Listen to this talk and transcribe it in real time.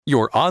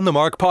Your On the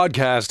Mark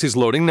podcast is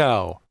loading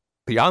now.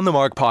 The On the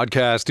Mark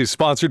podcast is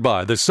sponsored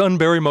by the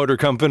Sunbury Motor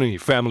Company,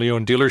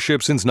 family-owned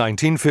dealership since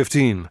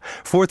 1915,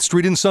 4th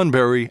Street in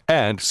Sunbury,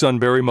 and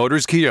Sunbury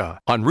Motors Kia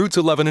on routes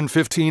 11 and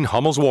 15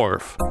 Hummel's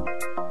Wharf.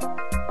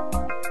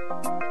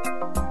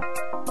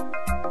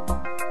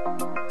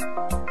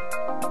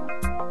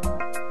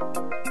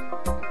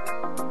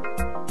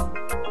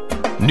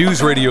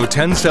 News Radio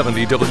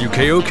 1070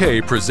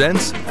 WKOK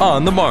presents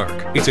On the Mark.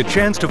 It's a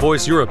chance to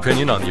voice your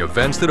opinion on the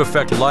events that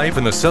affect life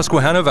in the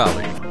Susquehanna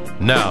Valley.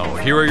 Now,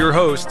 here are your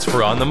hosts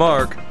for On the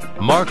Mark,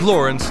 Mark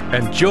Lawrence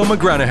and Joe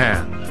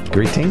McGranahan.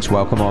 Greetings.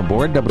 Welcome on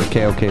board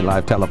WKOK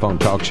Live Telephone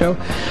Talk Show.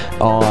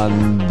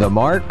 On the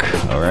Mark.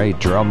 All right,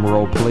 drum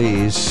roll,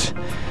 please.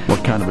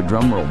 What kind of a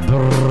drum roll?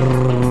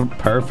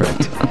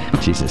 Perfect.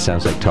 Jesus,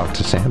 sounds like Talk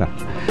to Santa.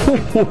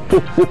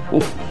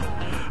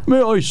 May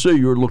I say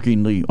you're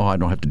looking the... Oh, I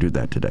don't have to do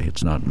that today.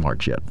 It's not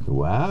March yet.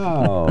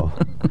 Wow.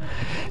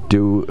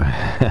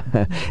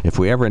 If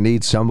we ever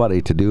need somebody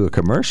to do a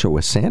commercial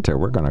with Santa,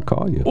 we're going to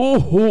call you.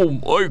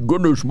 Oh, my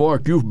goodness,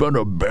 Mark, you've been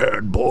a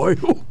bad boy.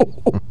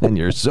 And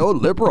you're so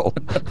liberal.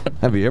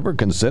 Have you ever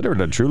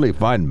considered a truly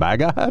fine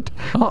MAGA hat?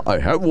 I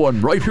have one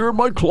right here in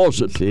my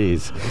closet.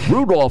 Jeez.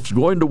 Rudolph's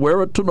going to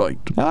wear it tonight.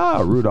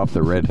 Ah, Rudolph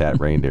the Red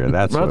Hat Reindeer.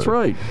 That's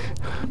right.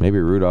 Maybe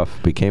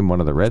Rudolph became one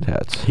of the Red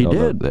Hats. He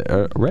did.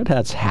 Red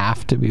Hats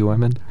have to be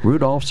women.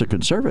 Rudolph's a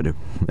conservative.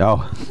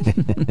 Oh.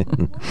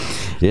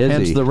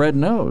 Hence the red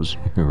nose.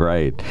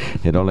 Right.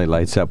 It only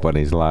lights up when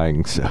he's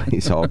lying, so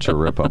he's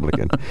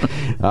ultra-Republican.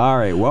 All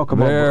right, welcome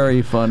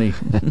Very funny.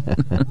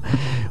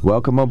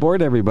 Welcome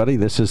aboard, everybody.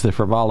 This is the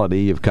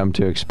frivolity you've come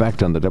to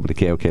expect on the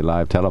WKOK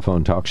Live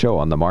Telephone Talk Show.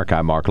 On the Mark,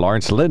 I'm Mark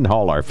Lawrence. Lynn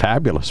Hall, our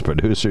fabulous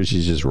producer,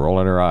 she's just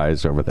rolling her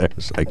eyes over there.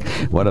 It's like,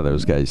 what are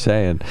those guys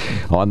saying?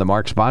 On the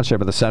Mark,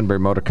 sponsored by the Sunbury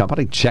Motor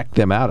Company. Check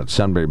them out at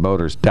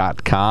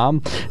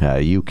sunburymotors.com.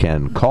 You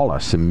can call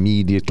us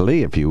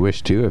immediately if you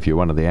wish to. If you're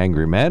one of the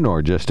angry men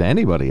or just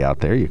anybody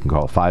out there, you can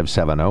call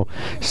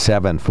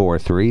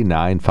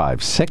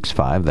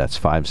 570-743-9565. That's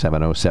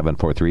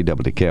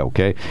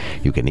 570-743-WKOK.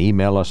 You can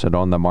email us at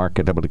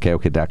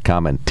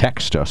onthemark@WKOK.com and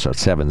text us at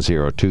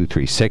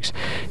 70236.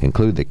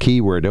 Include the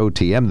keyword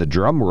OTM. The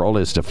drum roll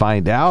is to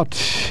find out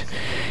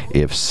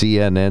if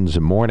CNN's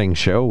morning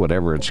show,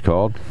 whatever it's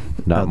called,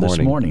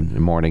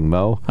 Morning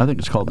Mo. I think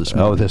it's called This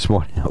Morning. Oh, This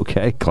Morning.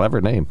 Okay, clever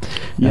name.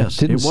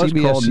 Yes, it was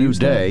CBS called New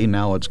Day.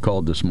 Now it's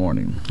called This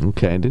Morning.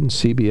 Okay, didn't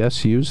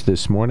CBS use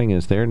This Morning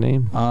as their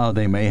name?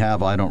 They may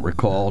have. I don't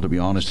recall, to be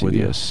honest with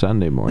you. CBS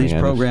Sunday Morning. These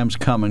programs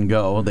come and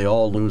go. They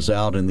all lose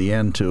out in the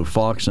end to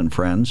Fox and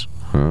Friends.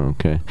 Oh,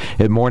 okay.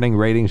 And morning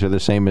ratings are the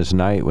same as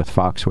night with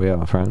Fox way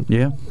out front?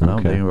 Yeah. No,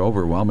 okay. They were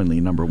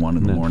overwhelmingly number one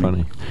in the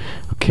morning. Funny.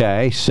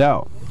 Okay,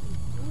 so...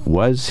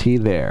 was he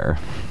there?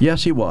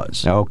 Yes, he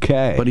was.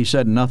 Okay. But he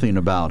said nothing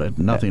about it,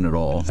 nothing at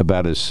all.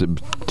 About his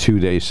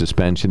 2-day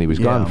suspension. He was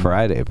gone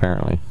Friday,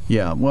 apparently.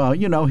 Yeah, well,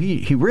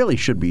 he really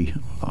should be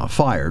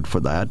fired for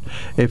that.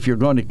 If you're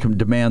going to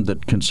demand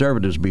that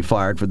conservatives be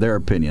fired for their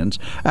opinions,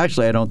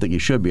 actually, I don't think he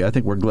should be. I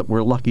think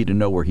we're lucky to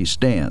know where he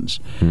stands.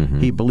 Mm-hmm.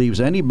 He believes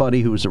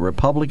anybody who's a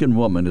Republican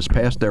woman is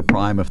past their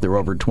prime if they're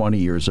over 20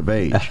 years of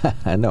age.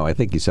 No, I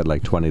think he said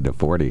like 20 to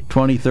 40.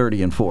 20,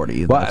 30, and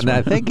 40. Well, and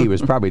I think he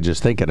was probably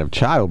just thinking of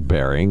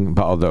childbearing,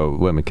 although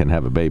women can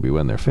have a baby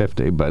when they're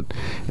 50, but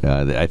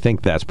I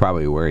think that's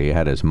probably where he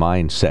had his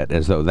mind set,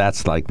 as though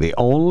that's like the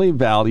only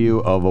value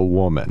of a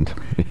woman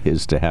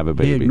is to have a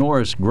baby. He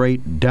ignores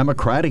great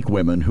Democratic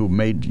women who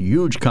made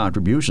huge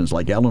contributions,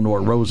 like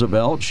Eleanor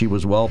Roosevelt. She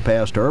was well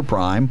past her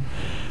prime,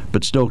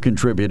 but still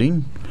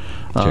contributing.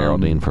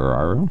 Geraldine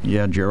Ferraro.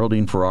 Yeah,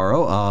 Geraldine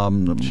Ferraro.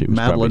 She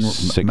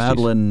was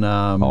Madeleine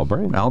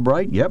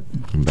Albright. Yep.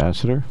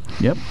 Ambassador.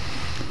 Yep.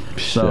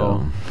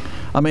 So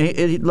I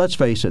mean, let's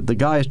face it, the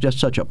guy is just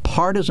such a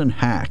partisan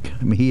hack.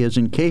 I mean, he is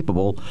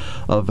incapable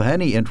of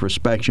any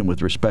introspection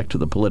with respect to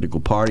the political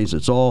parties.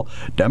 It's all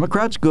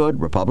Democrats good,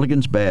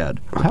 Republicans bad.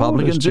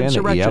 Republicans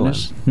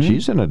insurrectionists.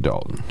 She's an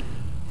adult.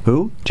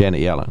 Who?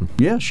 Janet Yellen.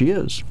 Yeah, she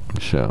is.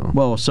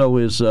 Well, so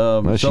is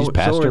she's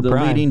past so her are the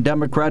prime. leading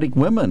Democratic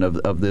women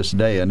of this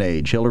day and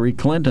age. Hillary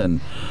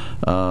Clinton,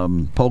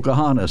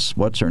 Pocahontas.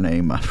 What's her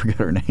name? I forget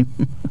her name.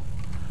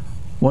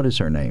 What is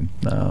her name?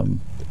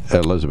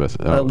 Elizabeth.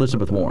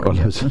 Elizabeth Warren.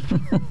 Yes.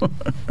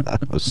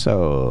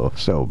 so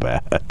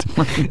bad.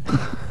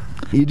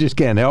 You just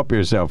can't help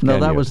yourself. No,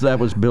 can that you?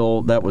 was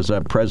Bill. That was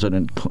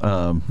President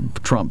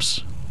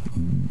Trump's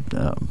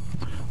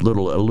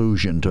little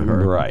allusion to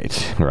her. Right.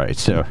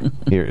 So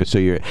you're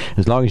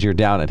as long as you're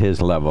down at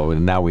his level,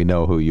 and now we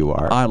know who you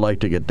are. I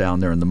like to get down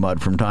there in the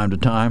mud from time to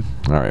time.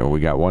 All right. Well, we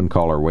got one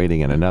caller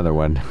waiting and another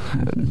one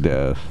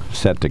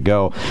set to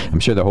go. I'm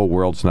sure the whole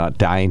world's not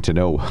dying to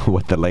know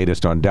what the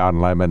latest on Don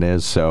Lemon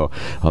is. So,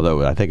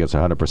 although I think it's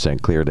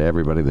 100% clear to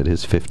everybody that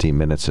his 15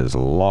 minutes is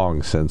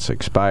long since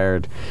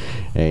expired,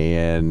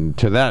 and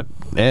to that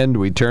end,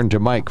 we turn to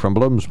Mike from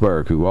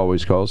Bloomsburg, who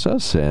always calls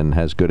us and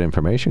has good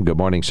information. Good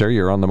morning, sir.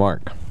 You're on the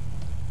mark.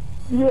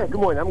 Yeah, good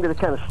morning. I'm going to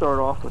kind of start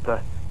off with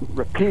a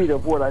repeat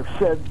of what I've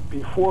said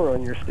before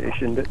on your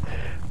station. But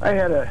I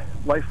had a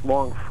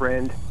lifelong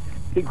friend.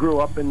 He grew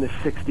up in the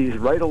 60s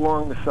right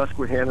along the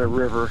Susquehanna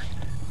River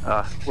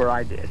where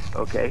I did,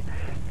 okay?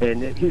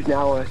 And he's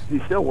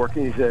still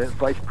working. He's a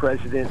vice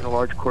president in a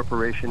large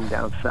corporation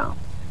down south.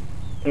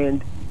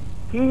 And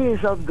he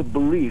is of the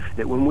belief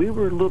that when we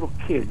were little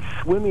kids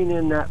swimming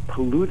in that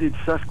polluted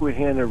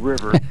Susquehanna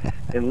River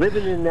and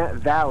living in that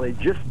valley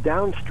just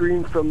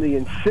downstream from the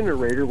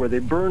incinerator where they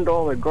burned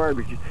all their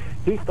garbage,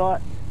 he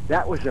thought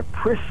that was a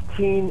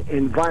pristine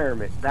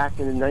environment back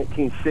in the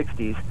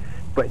 1960s.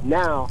 But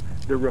now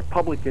the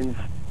Republicans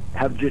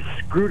have just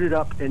screwed it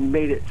up and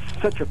made it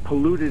such a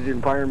polluted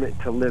environment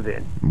to live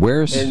in.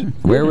 Where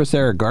was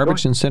there a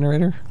garbage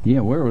incinerator?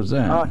 Yeah, where was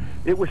that?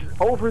 It was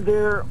over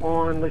there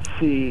on, let's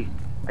see,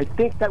 I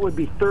think that would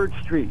be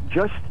 3rd Street,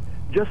 just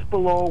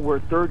below where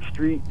 3rd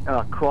Street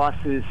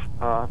crosses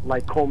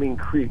Lycoming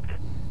Creek.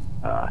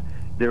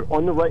 There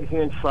on the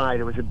right-hand side,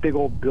 it was a big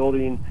old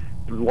building,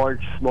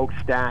 large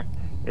smokestack,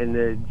 and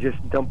they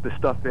just dumped the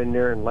stuff in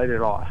there and light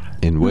it off.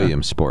 In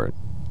Williamsport?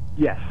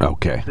 Yes.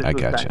 Okay, I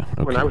gotcha.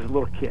 Okay. When I was a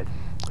little kid.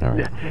 All right.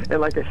 Yeah.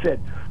 And like I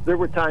said, there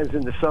were times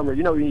in the summer,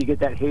 when you get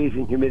that haze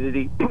and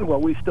humidity,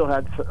 well, we still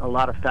had a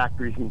lot of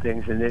factories and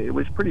things, and it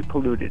was pretty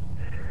polluted.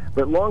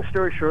 But long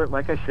story short,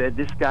 like I said,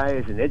 this guy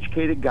is an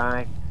educated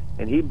guy,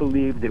 and he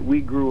believed that we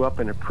grew up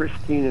in a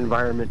pristine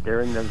environment there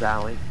in the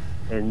valley,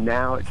 and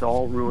now it's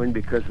all ruined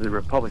because of the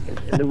Republicans.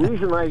 And the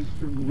reason I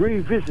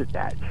revisit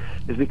that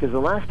is because the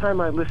last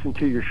time I listened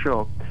to your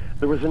show,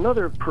 there was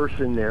another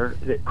person there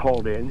that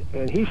called in,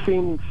 and he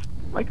seems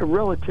like a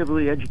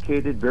relatively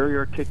educated, very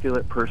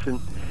articulate person,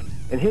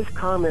 and his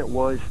comment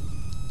was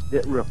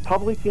that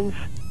Republicans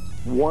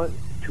want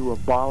to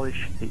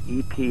abolish the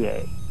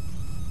EPA.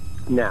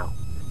 Now,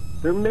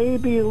 there may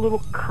be a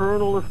little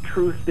kernel of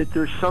truth that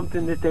there's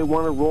something that they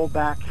want to roll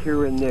back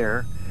here and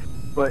there,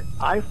 but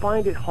I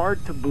find it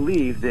hard to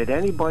believe that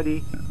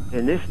anybody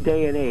in this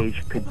day and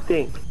age could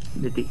think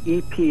that the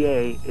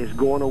EPA is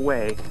going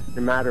away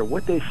no matter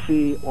what they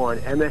see on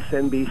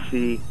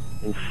MSNBC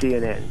and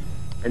CNN.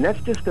 And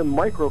that's just a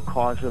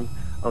microcosm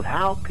of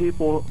how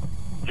people,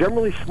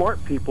 generally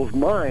smart people's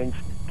minds,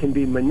 can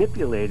be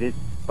manipulated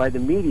by the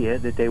media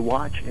that they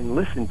watch and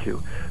listen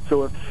to.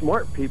 So if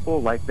smart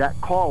people like that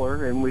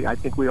caller, and I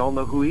think we all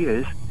know who he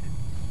is,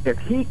 if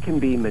he can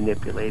be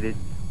manipulated,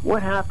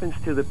 what happens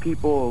to the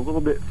people a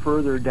little bit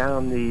further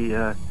down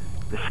the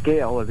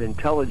scale of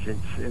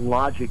intelligence and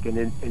logic and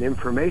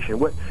information?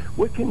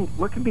 What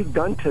can be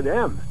done to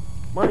them?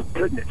 My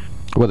goodness.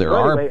 Well,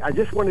 anyway, I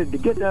just wanted to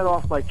get that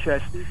off my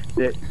chest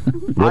that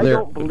I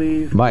don't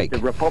believe the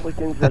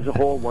Republicans as a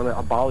whole want to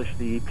abolish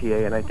the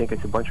EPA, and I think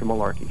it's a bunch of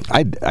malarkey.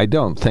 I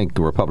don't think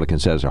the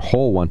Republicans as a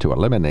whole want to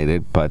eliminate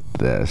it, but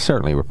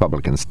certainly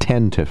Republicans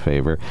tend to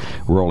favor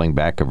rolling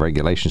back of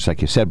regulations,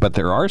 like you said. But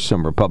there are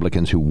some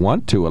Republicans who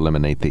want to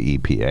eliminate the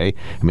EPA.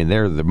 I mean,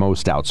 they're the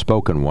most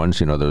outspoken ones.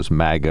 Those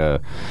MAGA,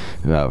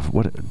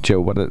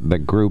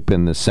 the group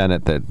in the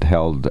Senate that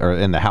held, or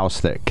in the House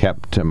that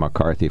kept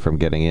McCarthy from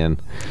getting in.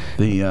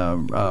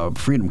 The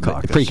Freedom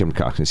Caucus. Freedom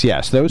Caucus,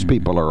 yes. Those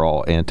people are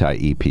all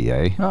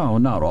anti-EPA. Oh,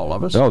 not all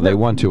of us. Oh, they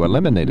want to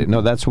eliminate it.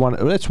 No, that's one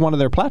of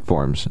their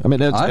platforms. I mean,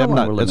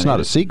 it's not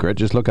a secret.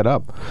 Just look it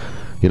up.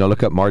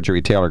 Look up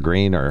Marjorie Taylor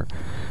Greene or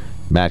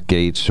Matt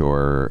Gaetz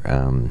or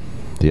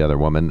the other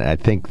woman. I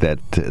think that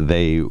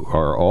they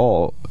are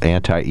all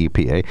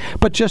anti-EPA.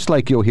 But just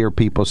like you'll hear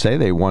people say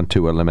they want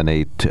to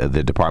eliminate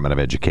the Department of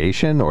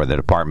Education or the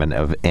Department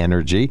of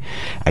Energy,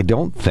 I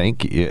don't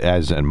think,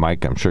 and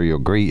Mike, I'm sure you'll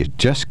agree, you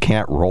just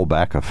can't roll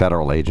back a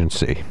federal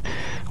agency.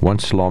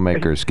 Once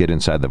lawmakers get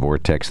inside the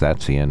vortex,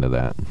 that's the end of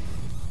that.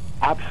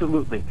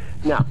 Absolutely.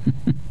 Now,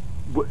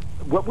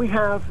 what we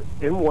have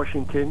in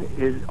Washington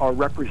is our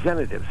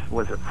representatives.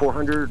 Was it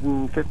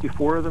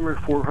 454 of them or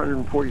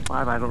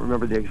 445? I don't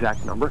remember the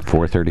exact number.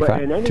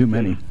 435. Too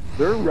many.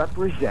 They're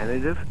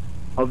representative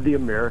of the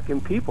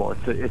American people.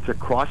 It's a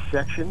cross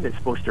section that's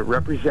supposed to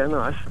represent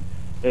us,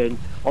 and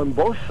on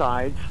both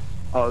sides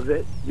of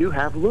it, you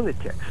have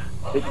lunatics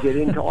that get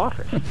into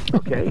office.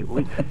 Okay,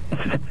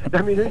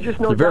 there's just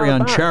no. They're very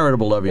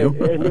uncharitable of you.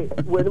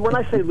 And when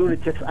I say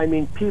lunatics, I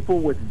mean people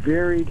with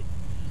varying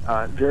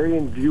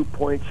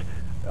viewpoints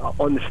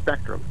on the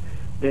spectrum.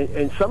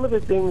 And some of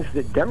the things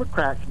that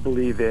Democrats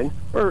believe in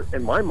are,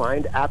 in my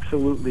mind,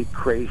 absolutely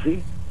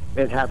crazy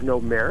and have no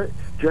merit,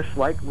 just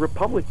like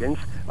Republicans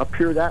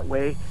appear that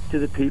way to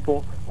the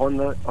people on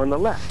the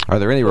left. Are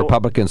there any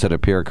Republicans that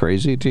appear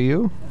crazy to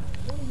you?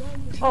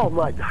 Oh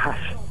my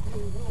gosh,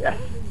 yes.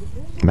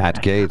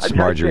 Matt Gaetz,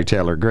 Marjorie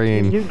Taylor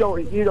Greene. You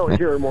don't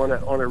hear them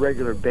on a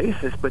regular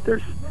basis, but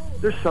there's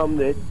some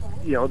that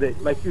that,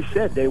 like you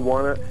said, they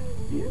want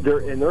to. They're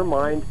in their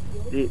mind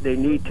they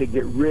need to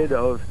get rid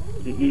of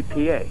the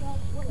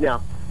EPA.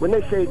 Now, when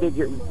they say they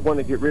want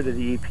to get rid of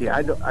the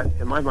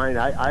EPA, in my mind,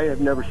 I have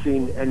never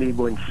seen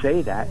anyone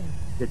say that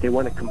they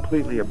want to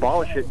completely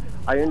abolish it.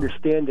 I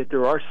understand that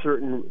there are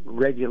certain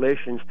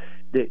regulations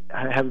that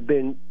have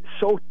been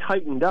so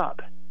tightened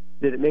up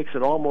that it makes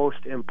it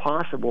almost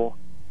impossible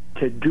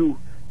to do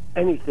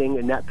anything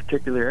in that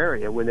particular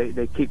area when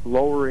they keep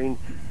lowering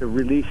the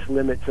release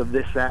limits of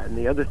this, that, and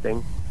the other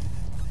thing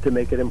to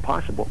make it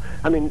impossible.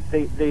 I mean,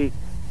 they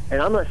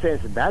and I'm not saying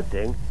it's a bad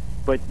thing,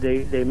 but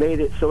they made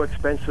it so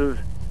expensive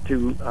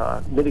to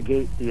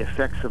mitigate the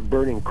effects of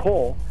burning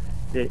coal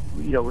that,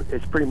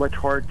 it's pretty much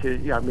hard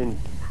to, I mean,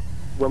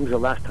 when was the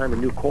last time a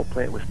new coal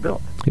plant was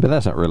built? Yeah, but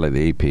that's not really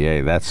the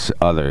EPA. That's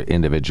other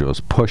individuals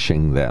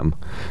pushing them,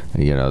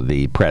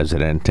 the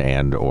president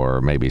and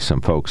or maybe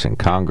some folks in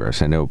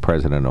Congress. I know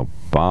President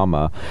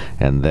Obama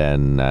and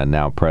then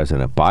now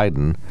President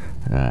Biden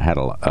had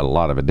a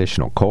lot of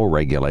additional coal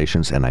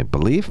regulations, and I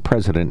believe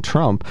President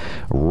Trump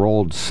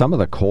rolled some of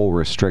the coal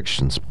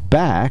restrictions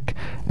back,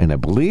 and I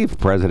believe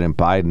President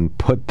Biden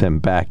put them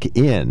back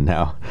in.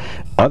 Now,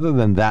 other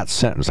than that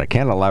sentence, I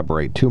can't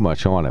elaborate too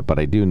much on it, but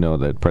I do know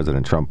that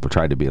President Trump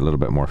tried to be a little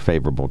bit more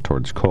favorable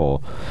towards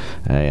coal,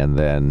 and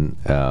then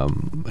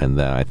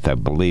I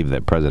believe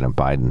that President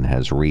Biden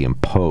has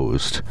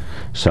reimposed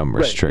some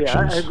restrictions.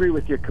 Right. Yeah, I agree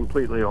with you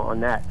completely on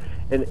that.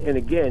 And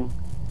again,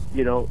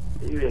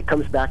 it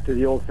comes back to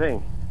the old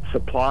thing: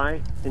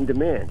 supply and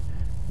demand.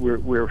 We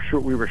were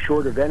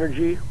short of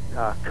energy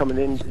coming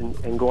in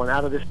and going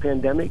out of this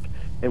pandemic,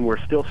 and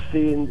we're still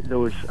seeing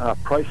those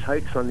price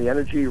hikes on the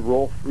energy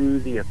roll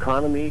through the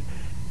economy.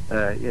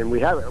 And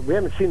we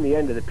haven't seen the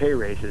end of the pay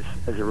raises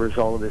as a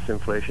result of this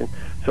inflation.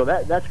 So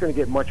that's going to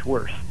get much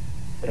worse.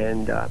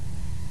 And right.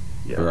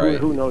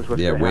 who knows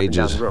what's going to happen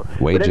down the road.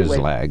 Wages anyway,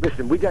 lag.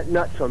 Listen, we got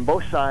nuts on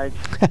both sides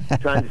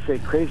trying to say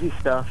crazy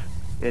stuff,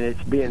 and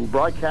it's being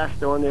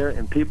broadcast on there,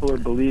 and people are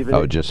believing it.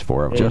 Oh, just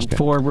four of them. Just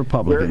four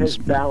Republicans. Where is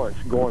balance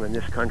going in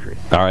this country?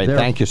 All right,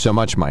 thank you so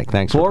much, Mike.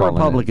 Thanks for calling in. Four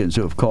Republicans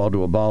who have called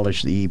to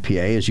abolish the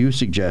EPA, as you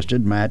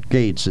suggested. Matt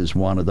Gaetz is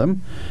one of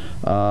them.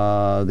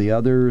 The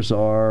others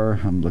are,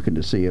 I'm looking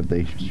to see if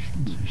they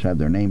have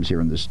their names here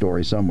in this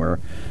story somewhere.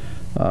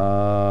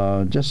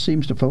 Just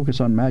seems to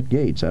focus on Matt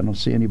Gaetz. I don't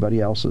see anybody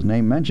else's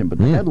name mentioned, but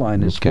the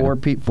headline is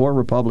four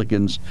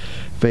Republicans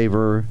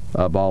favor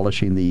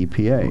abolishing the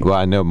EPA. Well,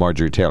 I know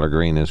Marjorie Taylor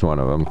Greene is one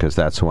of them because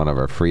that's one of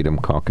our Freedom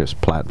Caucus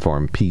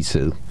platform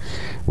pieces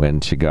when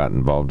she got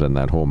involved in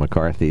that whole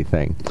McCarthy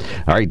thing.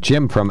 All right,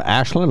 Jim from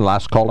Ashland,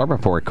 last caller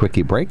before a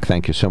quickie break.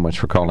 Thank you so much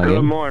for calling in.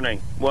 Good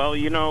morning. Well,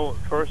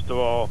 first of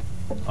all,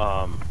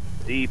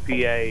 the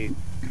EPA,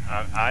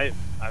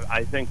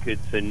 I think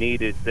it's a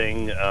needed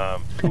thing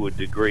to a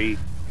degree,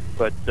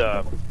 but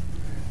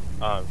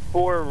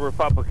four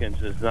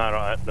Republicans is not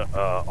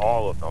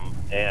all of them,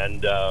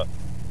 and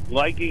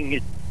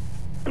liking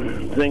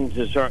things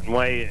a certain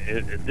way,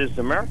 this is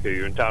America.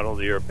 You're entitled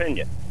to your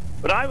opinion.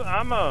 But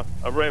I'm a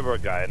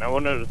railroad guy, and I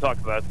wanted to talk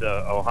about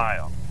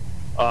Ohio.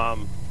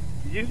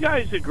 Do you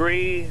guys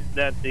agree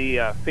that the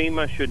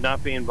FEMA should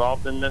not be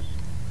involved in this?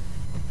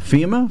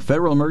 FEMA,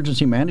 Federal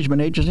Emergency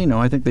Management Agency? No,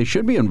 I think they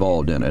should be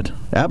involved in it.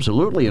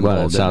 Absolutely involved in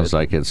it. Well, it sounds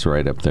like it's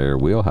right up their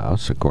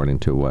wheelhouse, according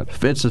to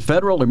what? It's the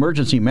Federal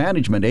Emergency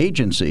Management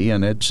Agency,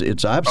 and it's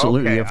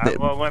absolutely... Okay,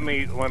 let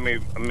me,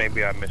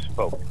 maybe I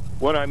misspoke.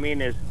 What I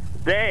mean is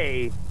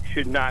they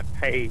should not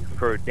pay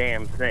for a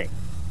damn thing.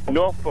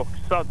 Norfolk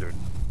Southern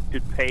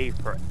should pay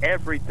for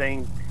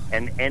everything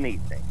and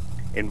anything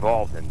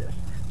involved in this.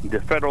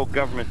 The federal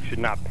government should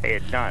not pay a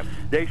dime.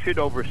 They should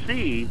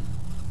oversee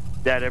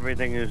that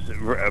everything is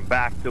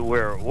back to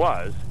where it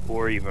was,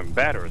 or even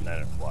better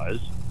than it was.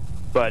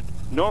 But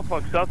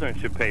Norfolk Southern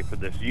should pay for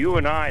this. You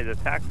and I, the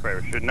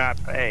taxpayers, should not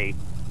pay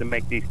to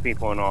make these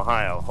people in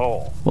Ohio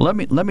whole. Well, let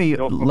me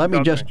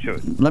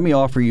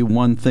offer you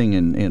one thing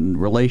in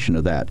relation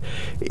to that.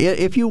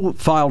 If you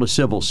filed a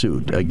civil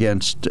suit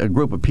against a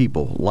group of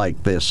people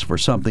like this for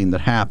something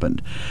that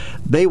happened,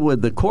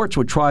 the courts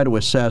would try to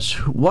assess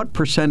what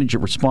percentage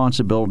of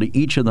responsibility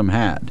each of them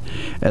had,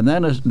 and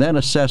then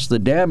assess the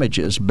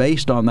damages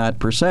based on that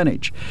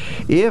percentage.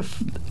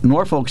 If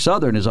Norfolk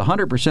Southern is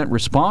 100%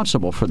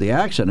 responsible for the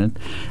accident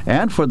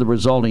and for the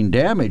resulting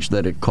damage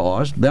that it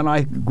caused, then I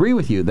agree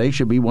with you. They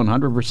should be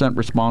 100%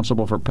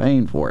 responsible for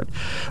paying for it.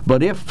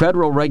 But if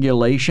federal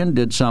regulation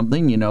did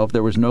something, if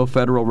there was no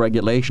federal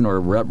regulation or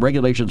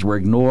regulations were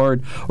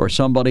ignored or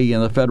somebody in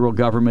the federal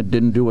government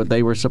didn't do what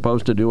they were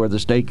supposed to do or the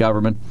state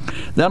government,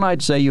 then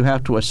I'd say you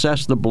have to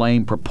assess the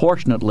blame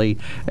proportionately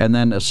and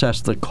then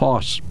assess the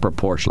costs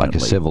proportionately.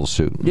 Like a civil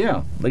suit.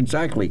 Yeah,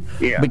 exactly.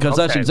 Yeah, because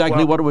that's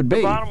exactly what it would be.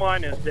 The bottom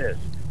line is this.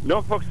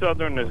 Norfolk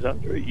Southern is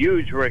under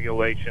huge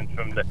regulations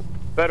from the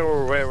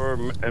Federal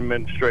Railroad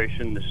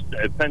Administration,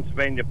 the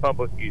Pennsylvania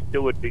Public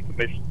Utility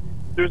Commission.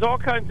 There's all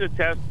kinds of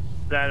tests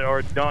that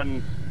are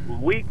done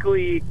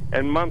weekly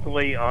and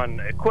monthly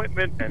on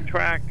equipment and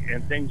track,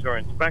 and things are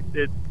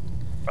inspected.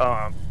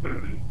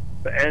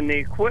 And the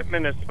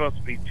equipment is supposed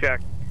to be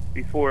checked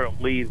before it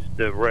leaves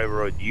the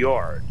railroad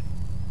yard.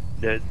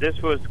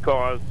 This was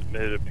caused,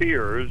 it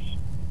appears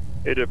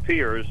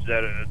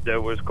that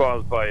it was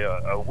caused by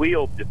a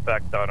wheel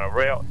defect on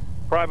a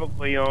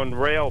privately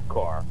owned rail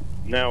car.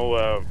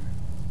 Now,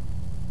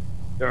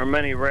 there are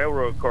many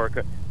railroad car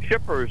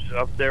shippers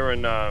up there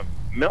in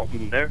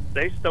Milton.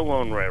 They still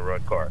own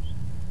railroad cars.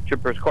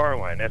 Shippers Car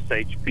Line,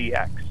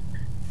 SHPX.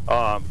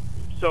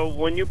 So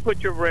when you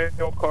put your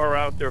rail car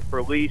out there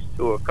for lease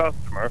to a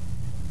customer,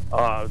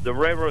 the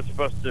railroad's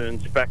supposed to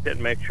inspect it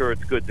and make sure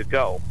it's good to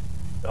go.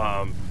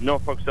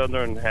 Norfolk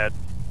Southern had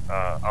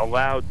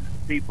allowed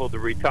people to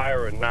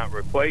retire and not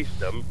replace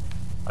them,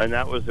 and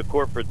that was a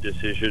corporate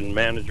decision.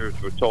 Managers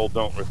were told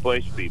don't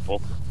replace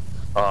people.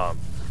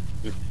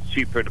 It's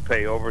cheaper to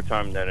pay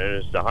overtime than it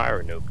is to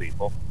hire new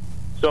people.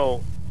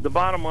 So the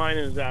bottom line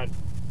is that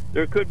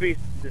it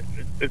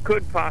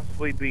could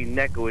possibly be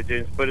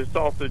negligence, but it's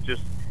also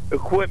just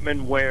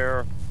equipment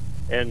wear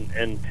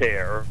and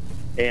tear.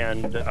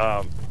 And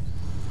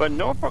but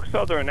Norfolk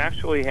Southern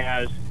actually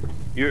has,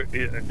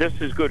 this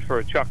is good for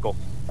a chuckle,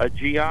 a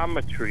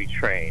geometry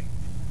train.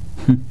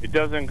 It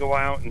doesn't go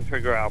out and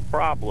figure out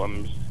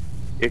problems.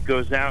 It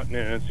goes out and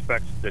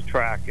inspects the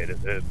track. It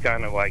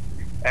kind of like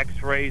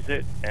x-rays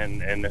it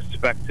and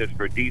inspects it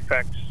for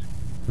defects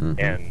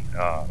and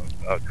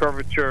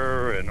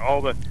curvature and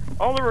all the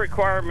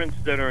requirements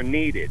that are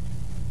needed.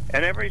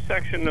 And every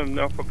section of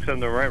Norfolk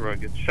Southern Railroad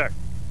gets checked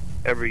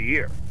every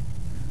year.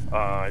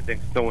 I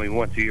think it's only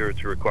once a year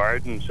it's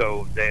required, and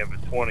so they have a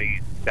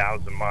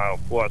 20,000 mile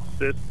plus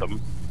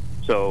system.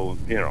 So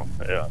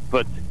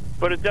but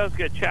it does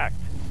get checked,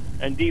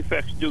 and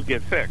defects do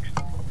get fixed.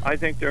 I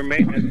think their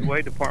maintenance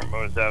way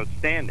department was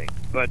outstanding.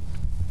 But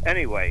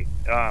anyway,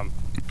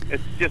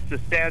 it's just a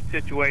sad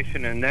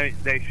situation, and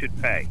they should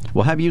pay.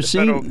 Well, have you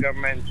seen? Federal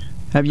government.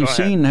 Have you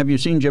seen,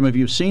 Jim? Have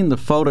you seen the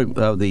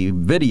photo, the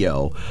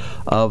video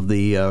of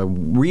the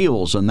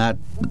reels and that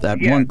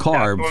one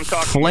car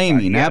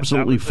flaming,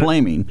 absolutely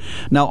flaming?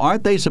 Now,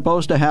 aren't they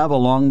supposed to have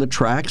along the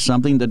track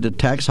something that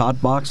detects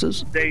hot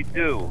boxes? They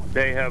do.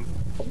 They have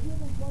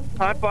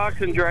hot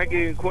box and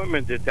dragging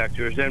equipment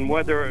detectors, and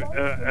whether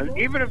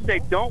even if they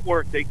don't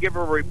work, they give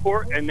a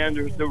report, and then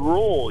there's the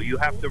rule: you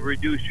have to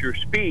reduce your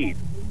speed.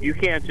 You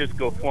can't just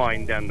go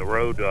flying down the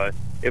road.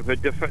 If a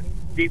defect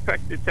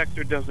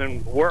detector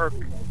doesn't work,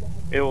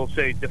 it will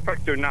say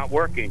defector not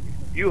working.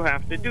 You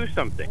have to do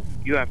something.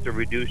 You have to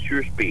reduce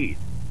your speed.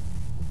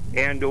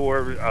 And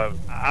or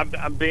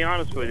I'll be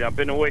honest with you, I've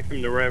been away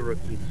from the railroad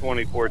since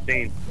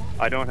 2014.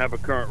 I don't have a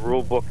current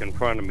rule book in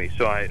front of me,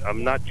 so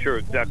I'm not sure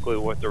exactly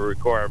what the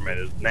requirement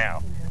is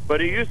now. But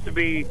it used to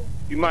be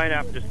you might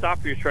have to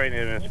stop your train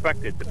and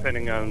inspect it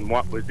depending on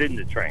what was in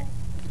the train.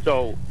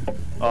 So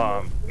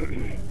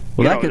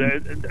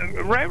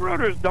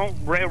railroaders don't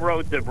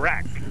railroad to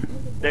wreck.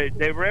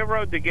 They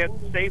railroad to get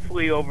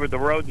safely over the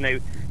road, and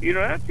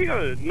that's the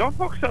other.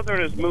 Norfolk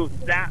Southern has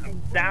moved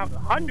down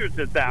hundreds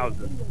of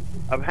thousands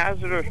of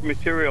hazardous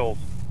materials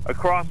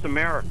across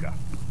America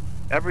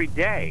every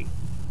day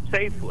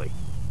safely.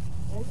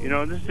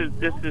 This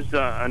is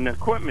an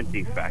equipment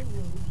defect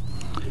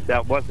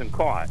that wasn't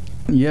caught.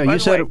 Yeah, you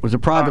said it was a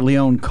privately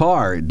owned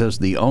car. Does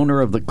the owner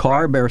of the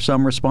car bear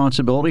some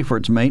responsibility for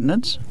its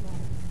maintenance?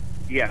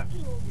 Yes,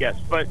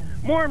 but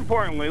more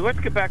importantly, let's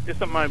get back to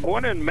something I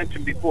wanted to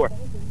mention before.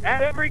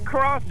 At every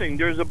crossing,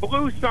 there's a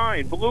blue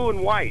sign, blue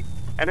and white,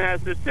 and it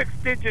has a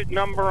 6-digit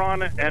number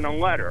on it and a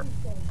letter.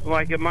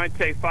 Like it might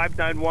say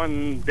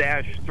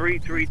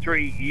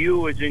 591-333,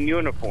 U is in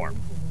uniform.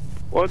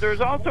 Well, there's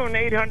also an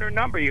 800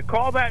 number. You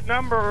call that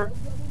number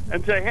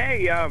and say,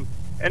 hey, and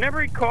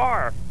every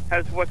car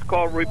has what's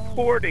called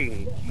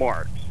reporting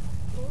marks.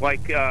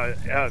 Like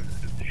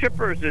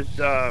shippers is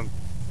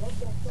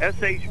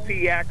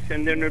SHPX,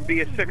 and then there'd be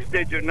a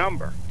 6-digit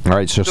number. All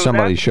right, so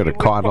somebody should have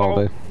caught all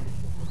the...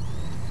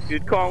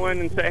 You'd call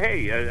in and say,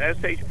 hey,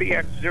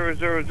 SHPX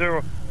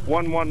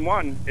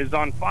 000111 is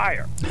on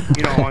fire,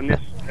 on this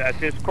at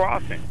this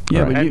crossing.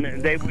 Yeah,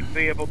 and they would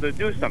be able to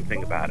do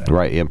something about it.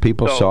 Right, and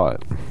people saw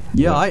it.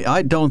 Yeah,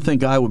 I don't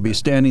think I would be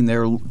standing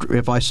there.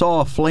 If I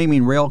saw a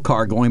flaming rail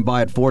car going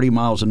by at 40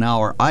 miles an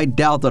hour, I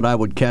doubt that I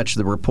would catch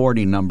the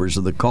reporting numbers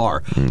of the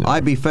car. No.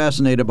 I'd be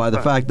fascinated by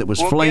the fact that it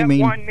was flaming.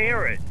 Get one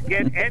near it.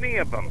 Get any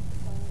of them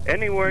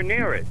anywhere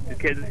near it,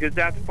 because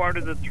that's part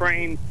of the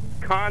train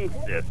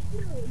consist.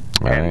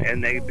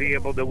 And they'd be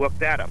able to look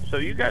that up. So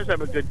you guys have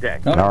a good day.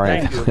 All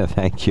right. Thank you.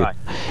 Thank you. Bye.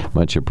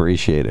 Much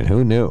appreciated.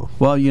 Who knew?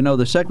 Well,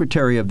 the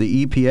Secretary of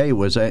the EPA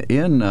was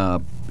in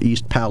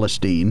East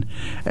Palestine,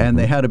 and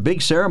they had a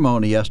big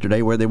ceremony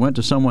yesterday where they went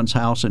to someone's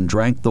house and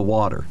drank the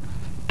water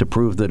to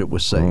prove that it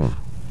was safe.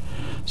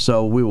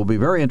 So we will be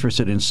very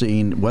interested in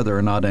seeing whether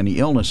or not any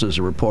illnesses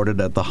are reported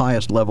at the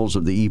highest levels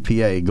of the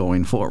EPA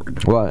going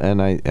forward. Well,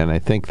 and I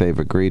think they've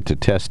agreed to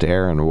test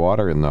air and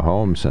water in the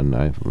homes, and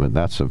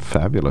that's a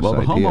fabulous idea.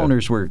 Well, the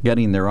homeowners were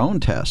getting their own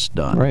tests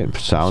done. Right.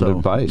 Sound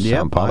advice.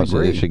 Sound policy.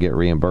 They should get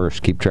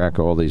reimbursed. Keep track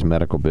of all these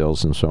medical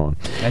bills and so on.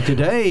 And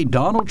today,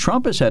 Donald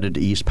Trump is headed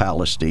to East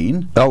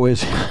Palestine. Oh,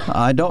 is he?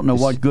 I don't know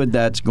what good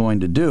that's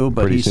going to do,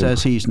 but he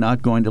says he's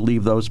not going to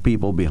leave those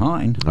people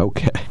behind.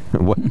 Okay.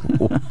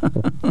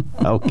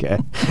 Okay.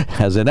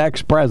 As an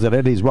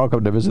ex-president, he's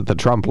welcome to visit the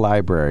Trump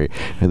Library.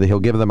 He'll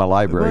give them a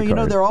library Well, you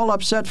know, card. they're all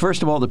upset,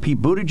 first of all, that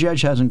Pete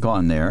Buttigieg hasn't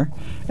gone there.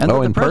 And Oh,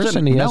 the in president,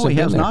 person? He no, hasn't he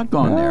been has there. not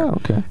gone there. Oh,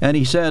 okay. And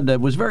he said,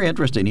 it was very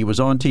interesting, he was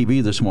on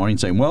TV this morning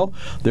saying, well,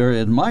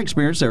 in my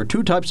experience, there are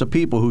two types of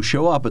people who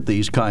show up at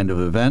these kind of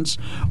events.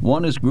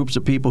 One is groups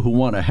of people who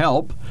want to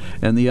help,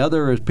 and the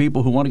other is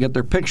people who want to get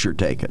their picture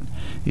taken.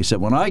 He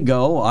said, when I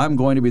go, I'm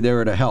going to be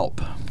there to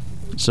help.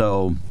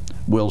 So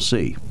we'll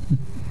see.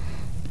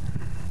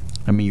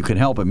 I mean, you can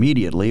help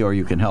immediately or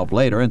you can help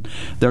later. And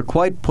they're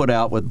quite put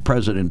out with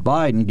President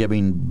Biden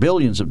giving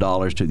billions of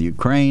dollars to the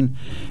Ukraine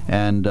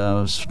and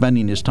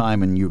spending his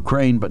time in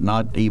Ukraine, but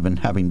not even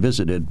having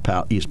visited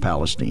East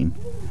Palestine.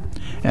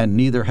 And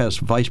neither has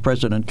Vice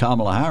President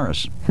Kamala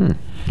Harris.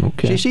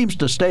 Okay. She seems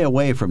to stay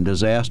away from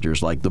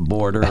disasters like the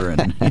border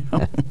and, you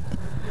know.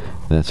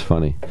 That's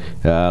funny.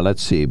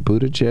 Let's see.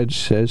 Buttigieg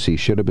says he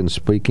should have been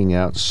speaking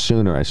out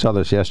sooner. I saw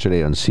this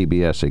yesterday on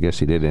CBS. I guess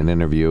he did an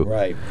interview.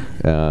 Right.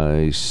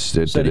 He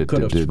said he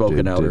could have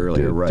spoken out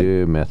earlier, right.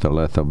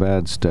 Methyl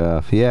bad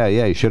stuff. Yeah,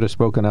 he should have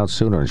spoken out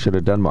sooner and should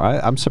have done more.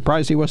 I'm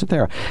surprised he wasn't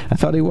there. I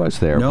thought he was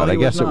there, No, but I he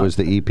guess was it was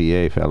the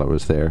EPA fellow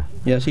was there.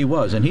 Yes, he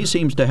was. And he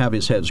seems to have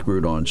his head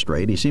screwed on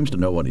straight. He seems to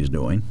know what he's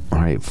doing. All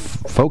right,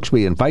 folks,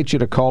 we invite you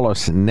to call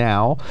us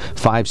now,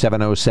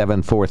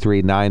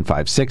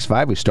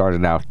 570-743-9565. We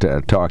started out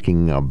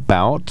talking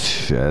about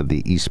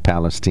the East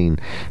Palestine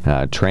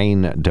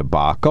train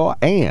debacle,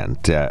 and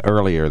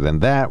earlier than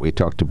that, we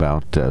talked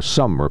about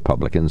some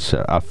Republicans,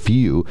 a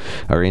few,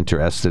 are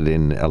interested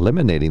in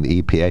eliminating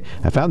the EPA.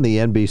 I found the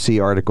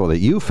NBC article that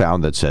you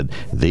found that said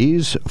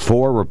these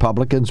 4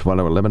 Republicans want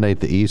to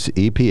eliminate the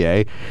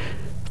EPA.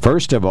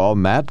 First of all,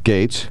 Matt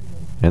Gaetz,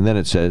 and then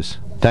it says,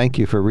 thank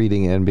you for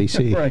reading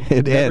NBC. Right.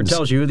 It never ends.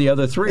 tells you who the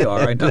other 3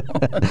 are. I know.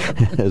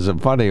 It's a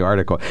funny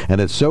article, and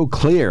it's so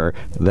clear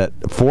that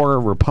 4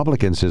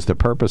 Republicans is the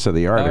purpose of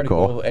the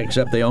article.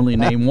 Except they only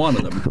name one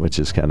of them. Which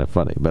is kind of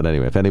funny. But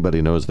anyway, if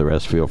anybody knows the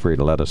rest, feel free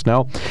to let us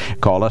know.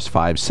 Call us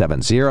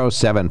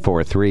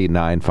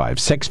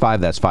 570-743-9565.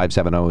 That's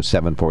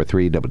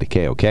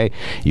 570-743-WKOK.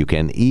 You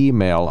can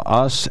email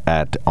us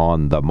at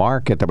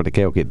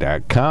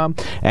onthemark@WKOK.com,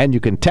 and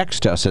you can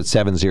text us at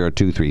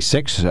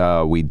 70236.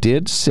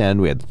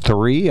 We had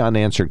 3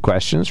 unanswered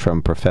questions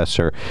from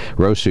Professor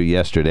Rosu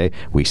yesterday.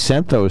 We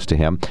sent those to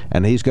him,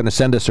 and he's going to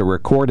send us a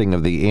recording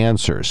of the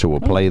answers, so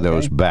we'll play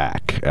those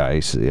back.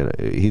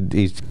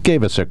 He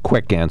gave us a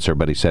quick answer,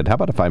 but he said, how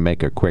about if I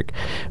make a quick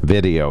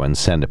video and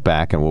send it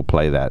back, and we'll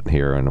play that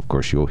here, and of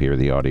course you'll hear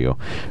the audio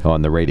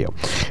on the radio.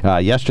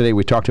 Yesterday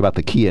we talked about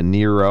the Kia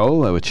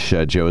Niro, which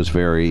Joe's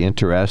very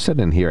interested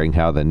in hearing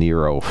how the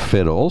Niro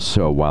fiddles.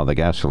 So while the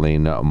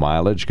gasoline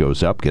mileage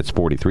goes up, gets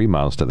 43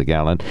 miles to the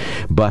gallon,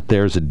 but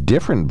there's a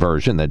different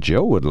version that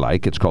Joe would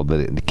like. It's called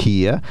the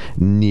Kia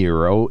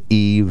Niro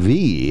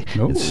EV.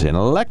 Oh. It's an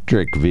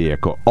electric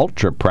vehicle,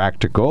 ultra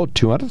practical,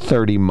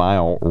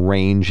 230-mile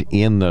range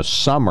in the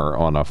summer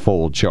on a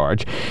full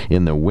charge.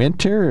 In the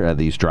winter,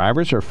 these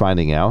drivers are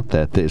finding out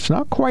that it's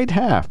not quite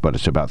half, but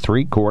it's about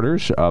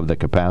 3/4 of the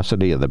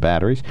capacity of the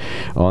batteries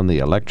on the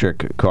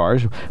electric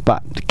cars.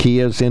 But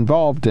Kia's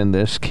involved in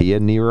this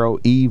Kia Niro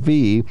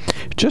EV,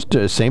 just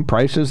the same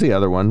price as the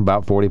other one,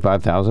 about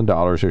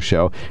 $45,000 or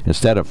so.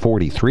 Instead of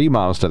 43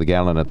 miles to the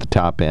gallon at the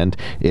top end,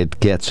 it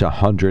gets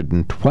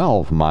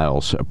 112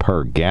 miles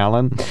per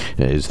gallon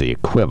is the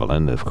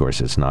equivalent. Of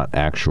course, it's not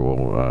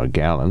actual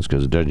gallons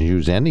because it doesn't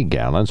use any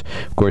gallons.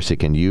 Of course, it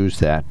can use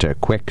that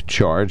quick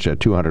charge, a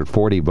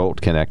 240-volt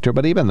connector,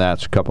 but even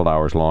that's a couple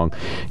hours long.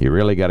 You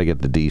really got to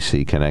get the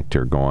DC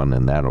connector going,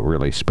 and that'll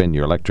really spin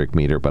your electric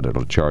meter, but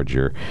it'll charge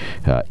your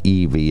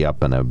EV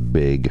up in a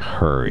big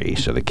hurry.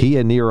 So the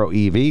Kia Niro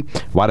EV,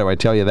 why do I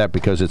tell you that?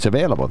 Because it's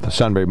available at the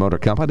Sunbury Motor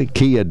Company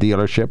Kia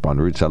dealership on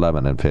routes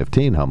 11 and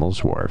 15,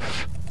 Hummel's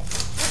Wharf.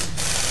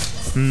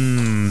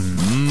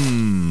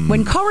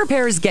 When car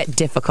repairs get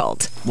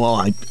difficult, well,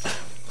 I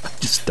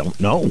just don't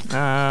know.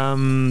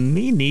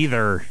 Me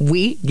neither.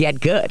 We get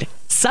good.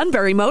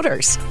 Sunbury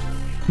Motors.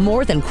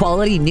 More than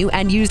quality new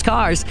and used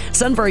cars,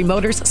 Sunbury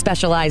Motors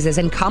specializes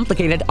in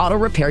complicated auto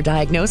repair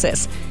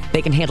diagnosis.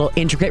 They can handle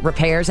intricate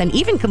repairs and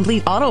even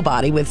complete auto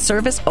body with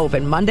service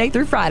open Monday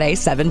through Friday,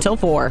 7 till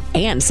 4.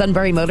 And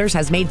Sunbury Motors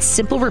has made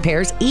simple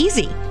repairs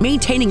easy.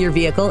 Maintaining your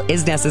vehicle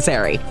is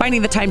necessary.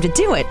 Finding the time to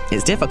do it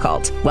is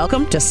difficult.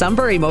 Welcome to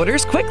Sunbury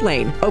Motors Quick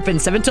Lane. Open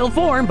 7 till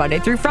 4, Monday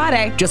through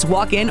Friday. Just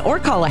walk in or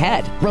call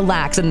ahead.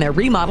 Relax in their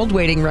remodeled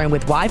waiting room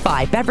with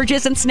Wi-Fi,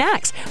 beverages, and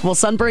snacks. While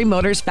Sunbury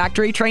Motors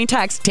factory trained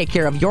techs take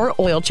care of your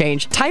oil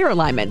change, tire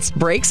alignments,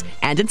 brakes,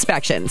 and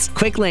inspections.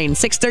 Quick Lane,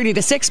 6:30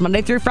 to 6,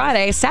 Monday through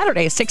Friday,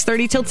 Saturday,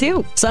 6:30 till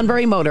 2.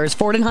 Sunbury Motors,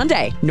 Ford and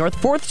Hyundai, North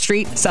 4th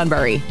Street,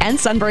 Sunbury. And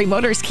Sunbury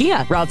Motors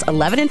Kia, routes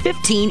 11 and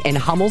 15 in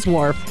Hummel's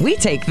Wharf. We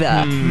take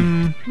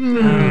the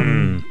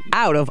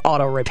out of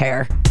auto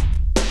repair.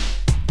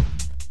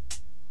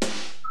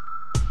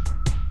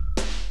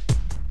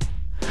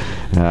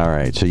 All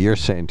right. So you're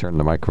saying turn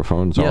the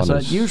microphones on? Yes,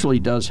 that usually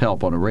does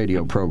help on a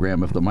radio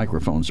program if the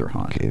microphones are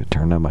on. Okay,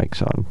 turn the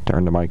mics on.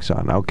 Turn the mics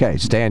on. Okay,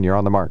 Stan, you're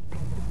on the mark.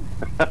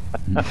 You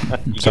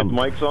get the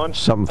mics on?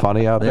 Something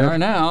funny out They there? are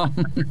now.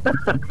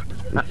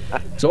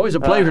 It's always a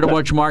pleasure to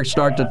watch Mark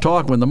start to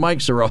talk when the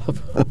mics are off.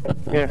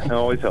 Yeah, it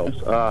always helps.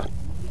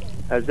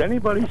 Has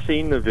anybody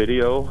seen the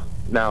video?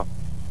 Now,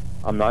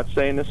 I'm not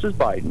saying this is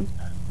Biden,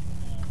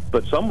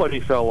 but somebody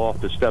fell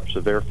off the steps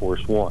of Air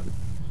Force One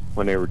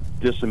when they were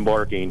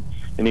disembarking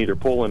in either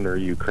Poland or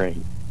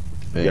Ukraine.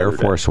 Air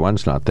Force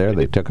One's not there.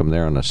 They took him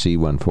there on a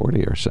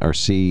C-140 or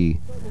C.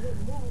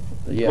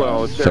 Yeah.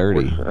 Well, it's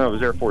 30. it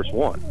was Air Force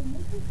One.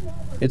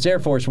 It's Air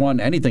Force One.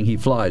 Anything he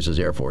flies is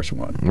Air Force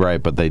One.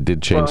 Right, but they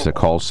did change the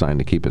call sign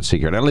to keep it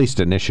secret. At least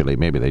initially.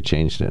 Maybe they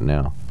changed it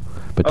now.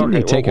 But didn't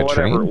they take a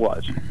train? Whatever it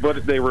was.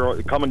 But they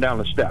were coming down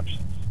the steps.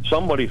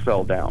 Somebody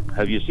fell down.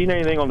 Have you seen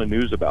anything on the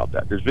news about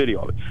that? There's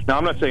video of it. Now,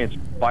 I'm not saying it's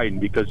Biden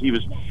because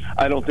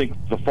I don't think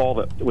the fall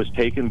that was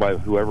taken by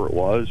whoever it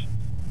was,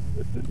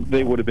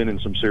 they would have been in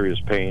some serious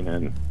pain,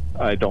 and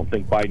I don't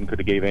think Biden could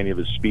have gave any of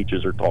his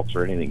speeches or talks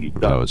or anything he's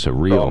done. Oh, it's a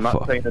real So I'm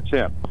not saying it's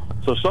him.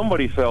 So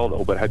somebody fell,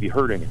 though, but have you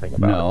heard anything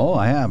about it? No,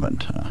 I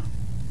haven't.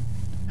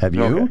 Have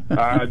you?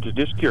 Okay. I'm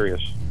just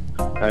curious.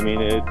 I mean,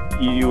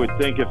 you would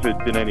think if it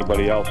had been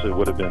anybody else, it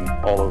would have been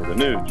all over the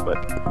news.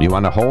 But You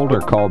want to hold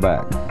or call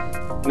back?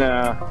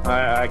 nah,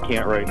 I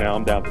can't right now.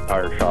 I'm down at the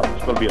tire shop.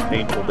 It's going to be a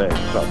painful day.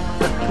 So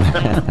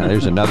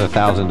There's another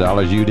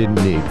 $1,000 you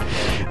didn't need.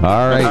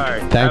 All right. All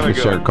right. Thank Have you, a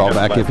good sir. one. Call Yeah,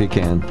 back bye. if you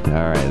can.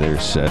 All right.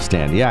 There's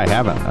Stan. Yeah, I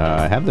haven't.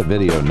 I have the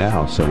video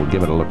now, so we'll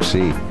give it a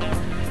look-see.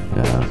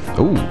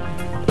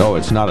 Oh,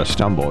 it's not a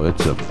stumble.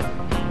 It's a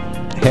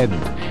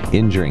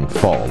head-injuring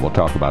fall. We'll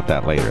talk about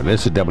that later.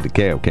 This is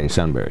WKOK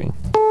Sunbury.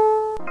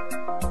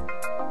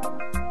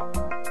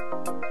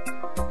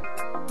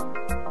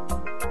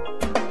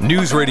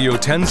 News Radio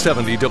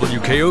 1070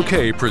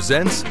 WKOK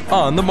presents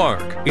On the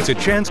Mark. It's a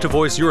chance to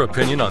voice your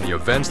opinion on the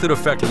events that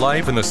affect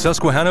life in the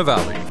Susquehanna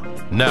Valley.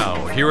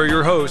 Now, here are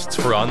your hosts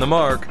for On the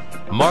Mark,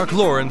 Mark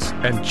Lawrence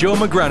and Joe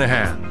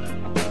McGranahan.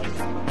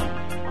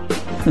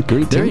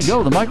 Greetings. There you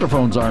go. The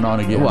microphones aren't on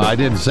again. Well, I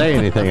didn't say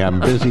anything. I'm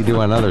busy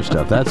doing other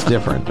stuff. That's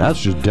different. That's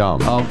just dumb.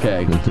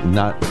 Okay.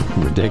 Not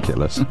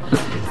ridiculous.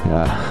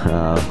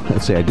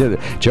 Let's see.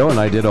 Joe and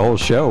I did a whole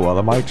show while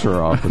the mics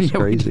were off. It's Yeah,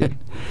 we crazy. did.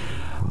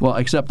 Well,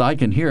 except I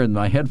can hear in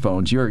my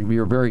headphones.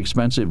 Your very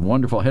expensive,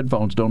 wonderful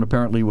headphones don't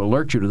apparently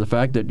alert you to the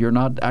fact that you're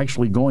not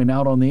actually going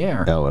out on the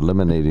air. Oh,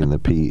 eliminating the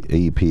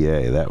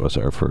EPA. That was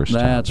our first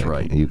That's topic.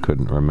 right. You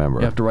couldn't remember.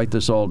 You have to write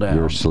this all down.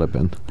 You're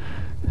slipping.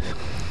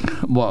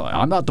 Well,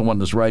 I'm not the one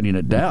that's writing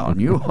it down.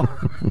 You are.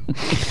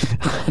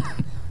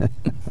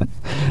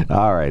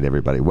 All right,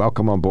 everybody.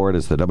 Welcome on board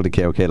as the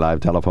WKOK Live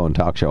Telephone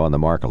Talk Show On the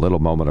Mark. A little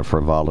moment of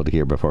frivolity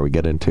here before we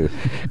get into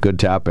good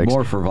topics.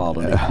 More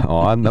frivolity.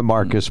 On the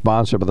Mark is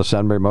sponsored by the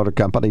Sunbury Motor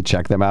Company.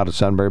 Check them out at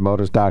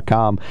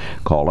sunburymotors.com.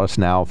 Call us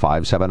now,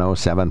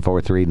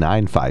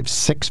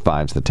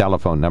 570-743-9565 is the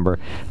telephone number,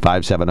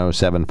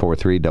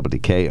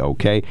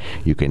 570-743-WKOK.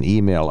 You can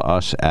email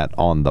us at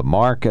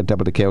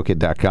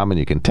onthemark@WKOK.com, and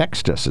you can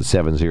text us at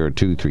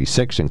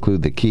 70236.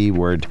 Include the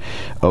keyword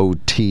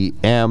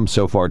OTM.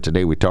 So far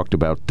today, we talked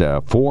about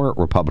 4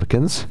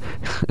 Republicans,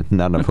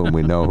 none of whom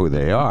we know who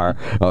they are,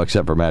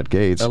 except for Matt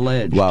Gaetz.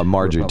 Alleged Well,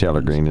 Marjorie Taylor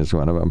Republicans. Greene is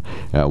one of them.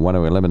 Want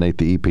to eliminate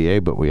the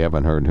EPA, but we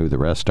haven't heard who the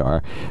rest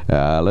are.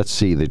 Let's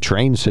see, the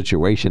train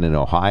situation in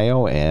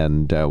Ohio,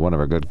 and one of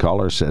our good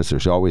callers says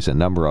there's always a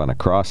number on a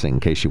crossing in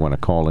case you want to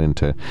call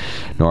into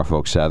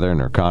Norfolk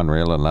Southern or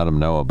Conrail and let them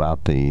know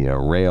about the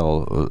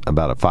rail,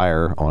 about a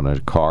fire on a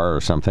car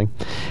or something.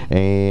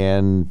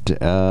 And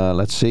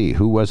let's see,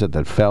 who was it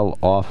that fell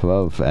off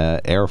of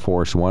Air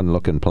Force One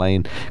looking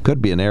plane?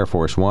 Could be an Air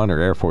Force One or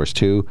Air Force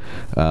Two,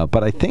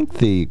 but I think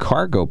the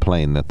cargo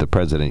plane that the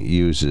president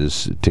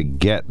uses to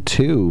get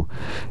to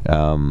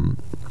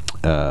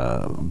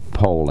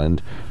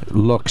Poland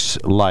looks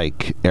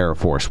like Air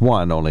Force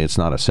One, only it's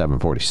not a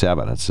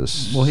 747. It's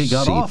a Well, he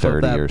got C-30 off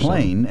of that or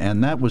something. plane,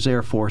 and that was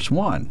Air Force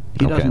One.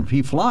 He Okay. doesn't.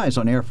 He flies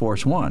on Air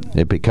Force One.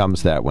 It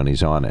becomes that when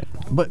he's on it.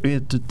 But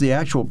the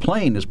actual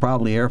plane is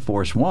probably Air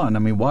Force One. I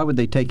mean, why would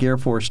they take Air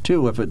Force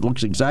Two if it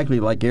looks exactly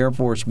like Air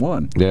Force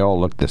One? They all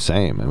look the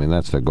same. I mean,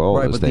 that's the goal,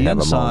 Right, is but they the have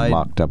them all inside-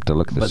 mocked up to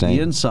look the But same.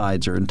 the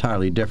insides are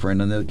entirely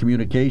different, and the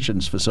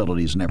communications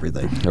facilities and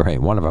everything.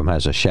 Right, one of them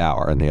has a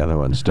shower and the other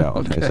ones don't.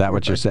 Okay, Is that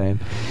what you're saying?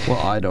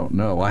 Well, I don't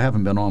know. I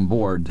haven't been on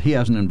board. He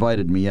hasn't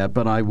invited me yet,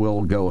 but I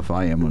will go if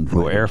I am invited.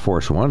 Well, Air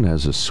Force One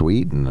has a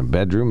suite and a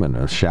bedroom and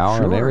a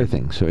shower and Sure.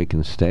 everything, so he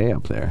can stay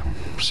up there.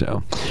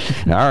 So,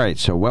 all right.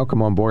 So,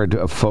 welcome on board,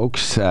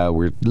 folks.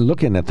 We're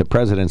looking at the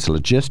president's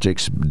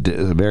logistics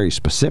very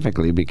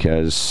specifically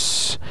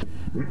because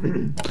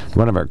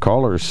one of our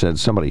callers said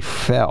somebody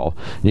fell.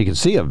 You can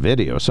see a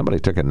video. Somebody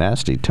took a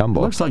nasty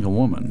tumble. Looks like a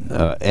woman.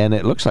 And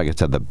it looks like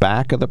it's at the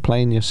back of the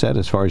plane, you said,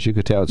 as far as you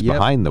could tell. It's Yep.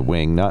 behind the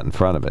wing, not in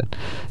front of it.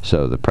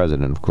 So the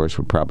president, of course,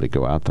 would probably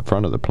go out the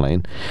front of the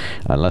plane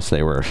unless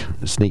they were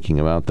sneaking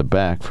him out the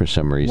back for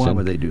some reason. Why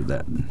would they do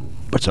that?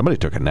 But somebody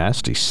took a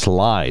nasty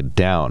slide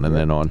down and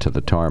then onto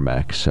the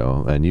tarmac.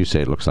 So, and you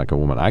say it looks like a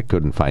woman. I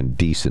couldn't find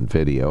decent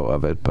video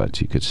of it, but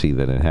you could see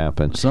that it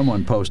happened.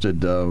 Someone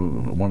posted,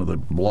 one of the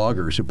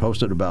bloggers who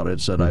posted about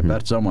it said, I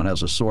bet someone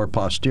has a sore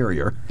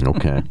posterior.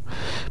 Okay.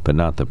 But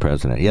not the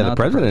president. Yeah, the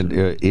president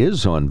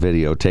is on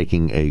video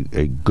taking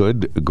a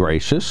good,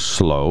 gracious,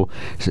 slow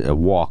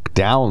walk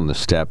down the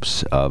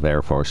steps of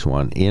Air Force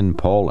One in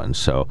Poland.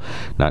 So,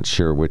 not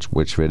sure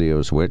which video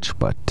is which,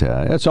 but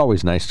it's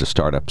always nice to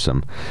start up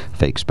some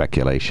fake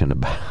speculation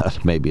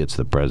about maybe it's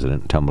the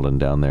president tumbling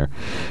down there.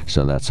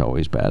 So that's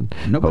always bad.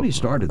 Nobody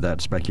started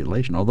that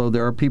speculation, although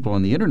there are people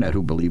on the internet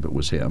who believe it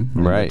was him.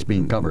 Right. It's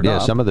being covered up.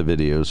 up. Yeah, some of the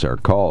videos are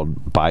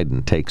called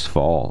Biden Takes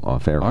Fall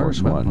off Air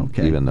Force One,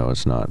 even though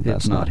it's not.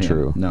 That's not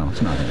true. No,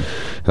 it's not him.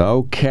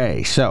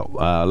 Okay, so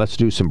let's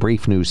do some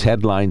brief news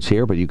headlines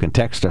here, but you can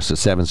text us at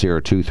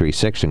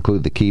 70236,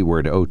 include the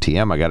keyword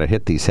OTM. I got to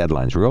hit these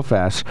headlines real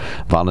fast.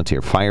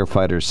 Volunteer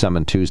firefighters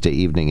summoned Tuesday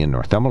evening in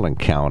Northumberland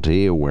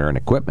County, where an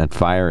equipment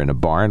fire in a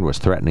barn was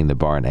threatening the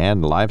barn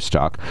and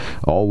livestock.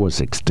 All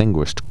was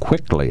extinguished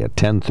quickly at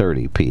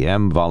 10:30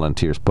 p.m.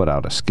 Volunteers put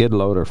out a skid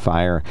loader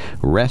fire,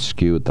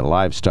 rescued the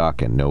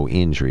livestock, and no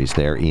injuries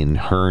there in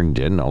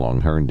Herndon,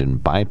 along Herndon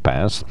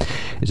Bypass.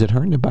 Is it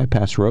Herndon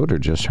Bypass Road or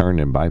just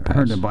Herndon Bypass?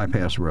 Herndon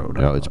Bypass Road.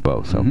 Oh, it's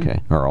both.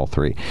 Okay. Or all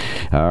three.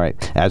 All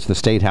right. As the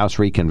State House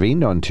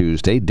reconvened on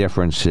Tuesday,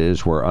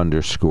 differences were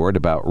underscored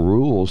about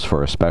rules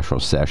for a special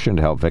session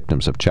to help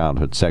victims of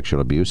childhood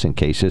sexual abuse in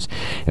cases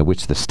in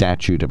which the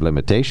statute of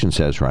limitations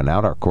has run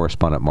out. Our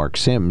correspondent Mark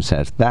Sims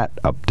has that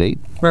update.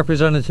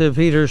 Representative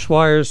Peter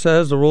Schweier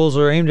says the rules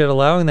are aimed at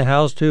allowing the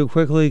House to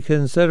quickly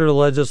consider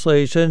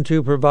legislation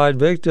to provide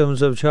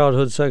victims of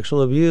childhood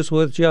sexual abuse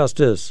with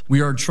justice.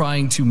 We are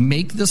trying to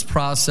make this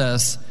process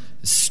as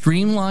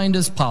streamlined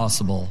as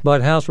possible.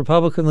 But House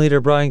Republican leader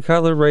Brian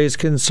Cutler raised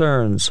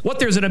concerns. What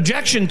there's an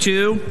objection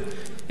to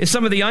is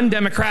some of the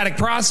undemocratic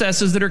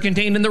processes that are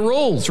contained in the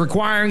rules,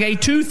 requiring a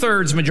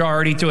 2/3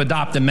 majority to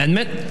adopt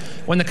amendment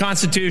when the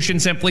Constitution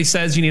simply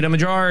says you need a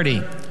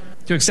majority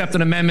to accept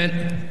an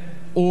amendment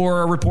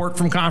or a report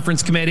from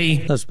conference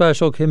committee. A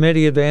special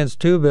committee advanced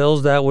 2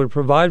 bills that would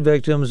provide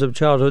victims of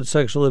childhood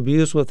sexual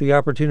abuse with the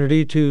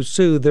opportunity to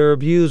sue their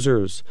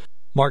abusers.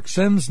 Mark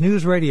Sims,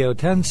 News Radio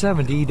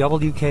 1070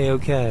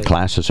 WKOK.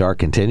 Classes are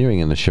continuing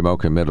in the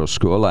Shamokin Middle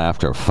School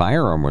after a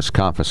firearm was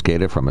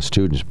confiscated from a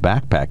student's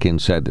backpack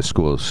inside the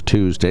school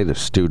Tuesday. The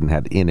student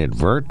had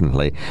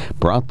inadvertently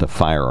brought the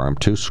firearm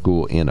to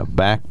school in a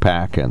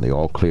backpack, and the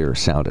all clear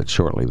sounded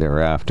shortly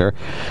thereafter.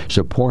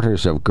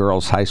 Supporters of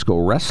girls' high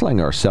school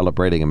wrestling are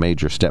celebrating a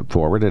major step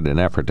forward in an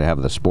effort to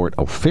have the sport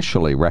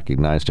officially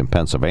recognized in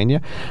Pennsylvania.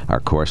 Our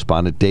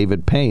correspondent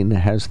David Payne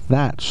has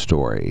that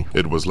story.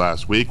 It was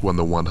last week when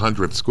the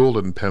 100th school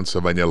in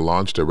Pennsylvania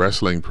launched a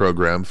wrestling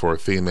program for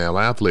female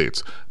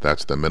athletes.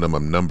 That's the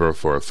minimum number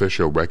for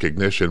official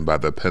recognition by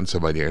the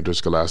Pennsylvania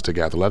Interscholastic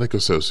Athletic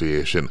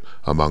Association.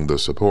 Among the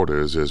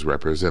supporters is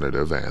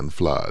Representative Ann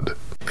Flood.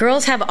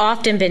 Girls have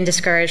often been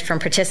discouraged from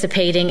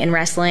participating in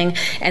wrestling,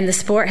 and the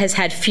sport has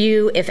had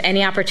few, if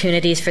any,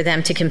 opportunities for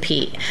them to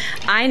compete.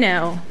 I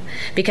know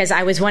because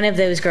I was one of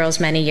those girls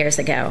many years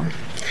ago.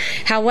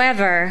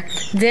 However,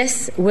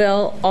 this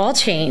will all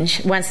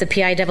change once the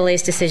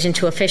PIAA's decision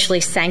to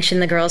officially sanction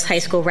the girls' high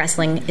school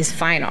wrestling is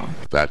final.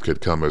 That could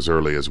come as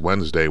early as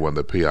Wednesday when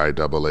the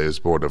PIAA's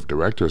Board of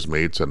Directors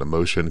meets, and a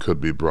motion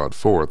could be brought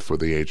forth for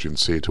the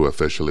agency to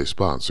officially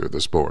sponsor the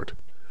sport.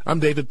 I'm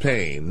David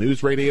Payne,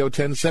 News Radio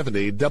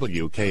 1070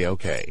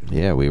 WKOK.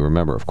 Yeah, we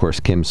remember, of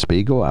course, Kim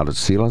Spiegel out at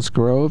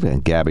Selinsgrove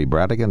and Gabby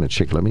Bradigan at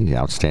Chickalimmy,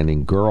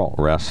 outstanding girl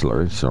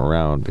wrestlers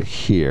around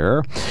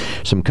here.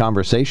 Some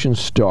conversation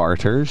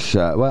starters.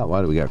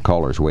 Why do we got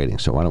callers waiting?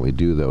 So why don't we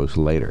do those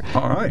later?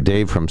 All right.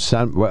 Dave from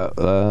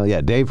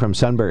Dave from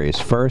Sunbury is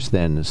first,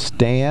 then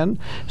Stan.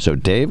 So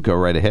Dave, go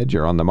right ahead.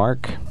 You're on the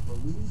mark.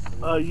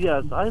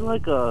 Yes, I'd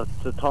like to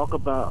talk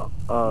about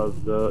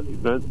the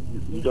event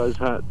you guys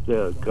had,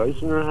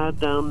 Geisinger had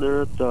down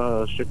there at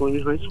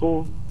Chickalimmy High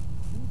School.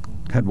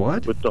 Had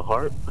what? With the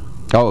heart.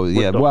 Oh,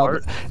 yeah. Well,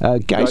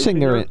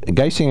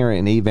 Geisinger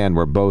and Evan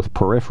were both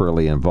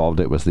peripherally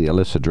involved. It was the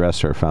Alyssa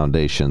Dresser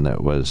Foundation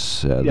that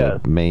was the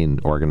main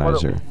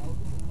organizer.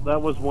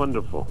 That was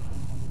wonderful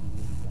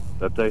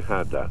that they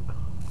had that.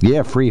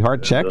 Yeah, free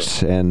heart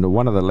checks, and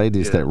one of the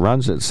ladies that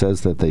runs it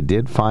says that they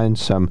did find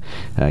some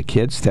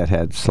kids that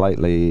had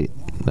slightly,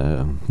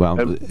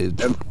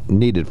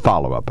 needed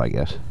follow-up, I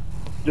guess.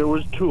 There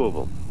was 2 of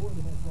them.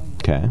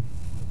 Okay.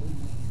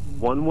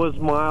 One was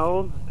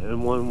mild,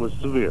 and one was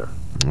severe.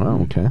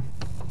 Oh, okay.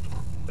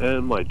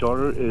 And my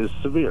daughter is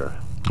severe.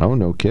 Oh,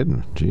 no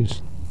kidding.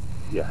 Jeez.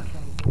 Yes.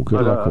 Well,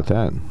 good luck with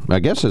that. I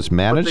guess it's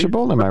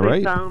manageable, am I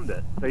right?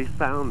 They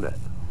found it.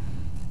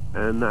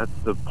 And that's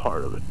the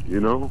part of it, you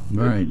know?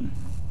 Right.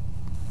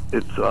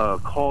 It's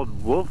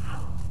called Wolf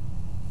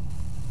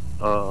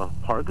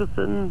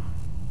Parkinson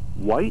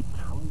White,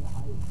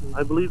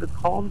 I believe it's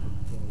called.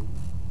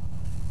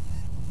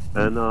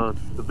 And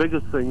the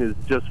biggest thing is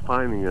just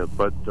finding it,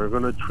 but they're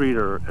going to treat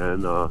her,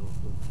 and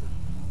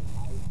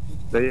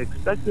They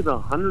expected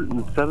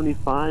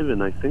 175,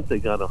 and I think they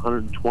got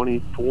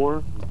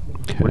 124.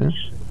 Okay.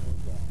 Which,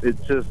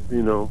 it's just,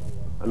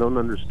 I don't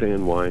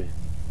understand why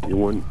you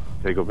wouldn't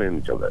take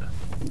advantage of it.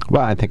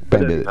 Well, I think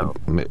maybe,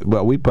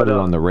 we put it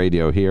on the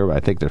radio here. I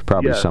think there's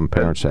probably some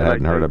parents that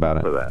hadn't heard about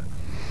it. For that.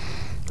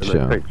 And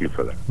So. I thank you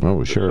for that.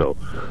 Oh, sure. So,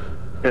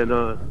 and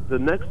the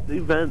next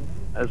event,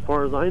 as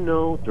far as I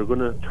know, they're going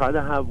to try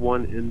to have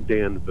one in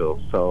Danville.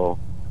 So,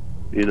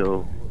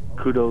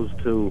 kudos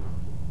to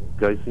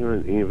Geisinger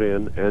and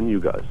Evan and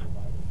you guys.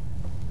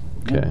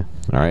 Okay.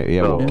 All right.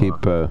 Yeah,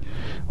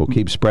 we'll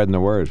keep spreading the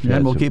word.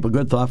 And we'll keep a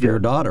good thought for your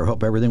daughter.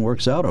 Hope everything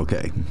works out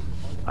okay.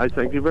 I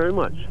thank you very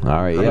much. All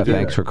right. Yeah,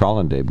 thanks for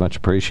calling, Dave. Much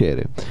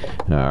appreciated.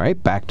 All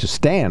right. Back to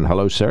Stan.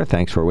 Hello, sir.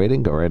 Thanks for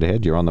waiting. Go right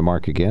ahead. You're on the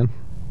mark again.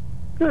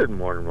 Good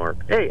morning, Mark.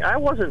 Hey, I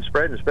wasn't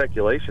spreading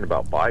speculation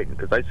about Biden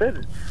because I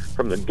said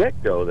from the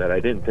get-go that I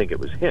didn't think it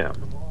was him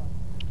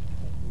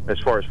as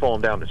far as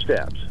falling down the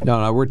steps.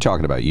 No, we're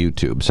talking about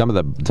YouTube. Some of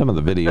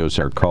the videos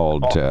are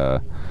called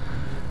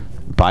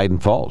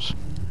Biden Falls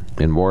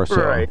in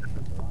Warsaw. Right.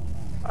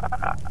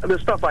 The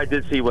stuff I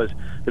did see was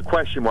the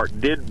question mark,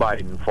 did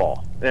Biden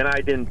fall? And I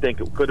didn't think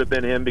it could have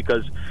been him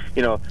because,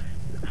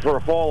 for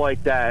a fall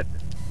like that,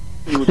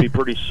 he would be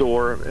pretty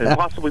sore and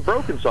possibly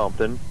broken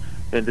something.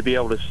 And to be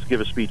able to give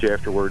a speech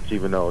afterwards,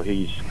 even though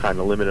he's kind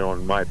of limited,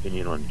 in my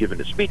opinion, on giving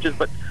his speeches,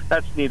 but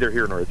that's neither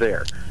here nor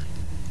there.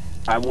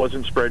 I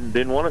wasn't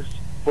didn't want to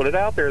put it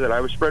out there that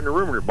I was spreading a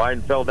rumor that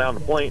Biden fell down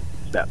the plane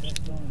steps.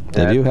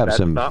 They do have that's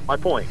some. Not my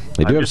point.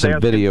 They do have some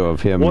video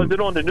of him. Was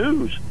it on the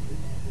news?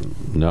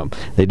 No,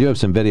 they do have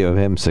some video of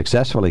him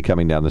successfully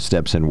coming down the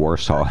steps in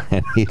Warsaw,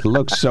 and he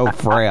looks so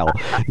frail.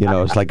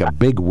 It's like a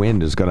big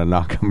wind is going to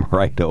knock him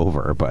right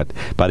over, but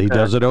he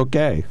does it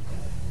okay.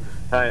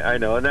 I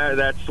know, and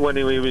that's when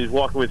he was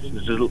walking with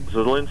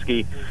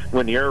Zelensky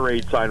when the air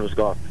raid sign was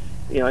gone.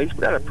 He's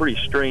got a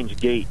pretty strange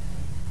gait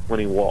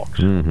when he walks.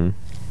 Mm-hmm.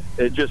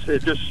 It's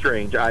just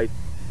strange. I'm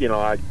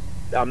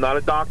not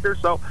a doctor,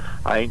 so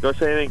I ain't gonna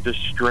say anything.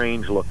 Just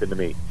strange looking to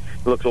me.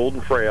 He looks old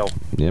and frail.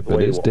 Yep,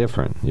 it is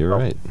different. You're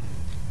right.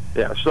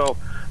 Yeah. So,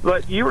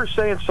 but you were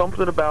saying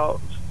something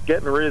about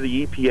getting rid of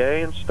the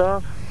EPA and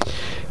stuff.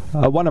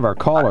 One of our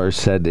callers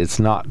said it's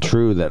not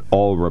true that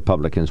all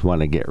Republicans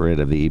want to get rid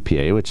of the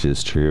EPA, which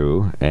is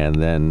true,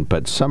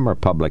 but some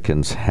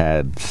Republicans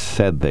had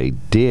said they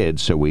did.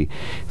 So we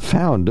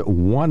found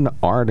one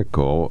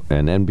article,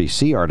 an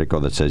NBC article,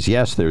 that says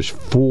yes, there's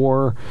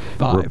 4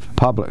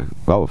 Republicans.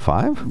 Oh,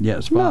 5?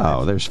 Yes, 5.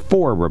 No, there's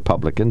 4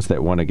 Republicans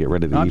that want to get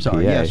rid of the EPA. I'm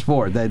sorry, yes,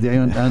 4. They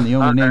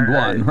only named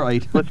one,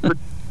 right?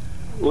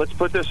 Let's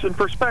put this in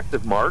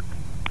perspective, Mark.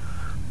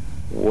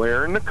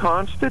 Where in the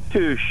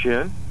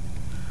Constitution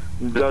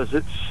does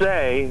it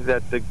say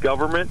that the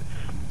government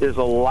is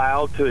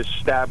allowed to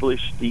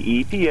establish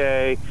the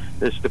EPA,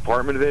 this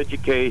Department of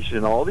Education,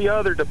 and all the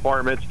other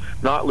departments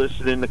not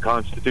listed in the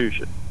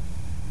Constitution?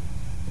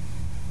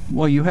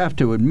 Well, you have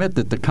to admit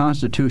that the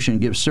Constitution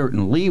gives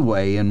certain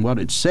leeway in what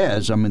it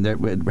says. I mean,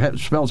 it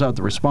spells out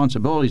the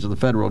responsibilities of the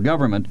federal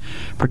government.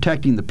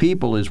 Protecting the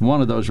people is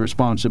one of those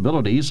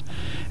responsibilities,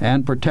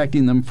 and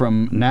protecting them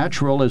from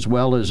natural as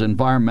well as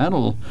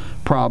environmental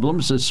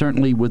problems is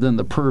certainly within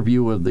the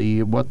purview of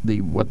what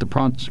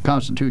the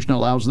Constitution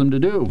allows them to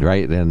do.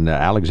 Right, and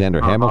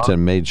Alexander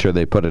Hamilton made sure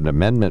they put an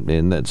amendment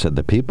in that said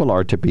the people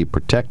are to be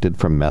protected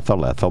from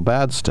methyl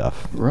bad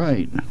stuff.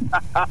 Right.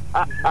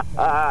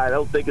 I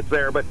don't think it's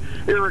there, but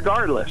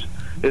irregardless,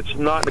 it's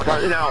not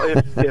now.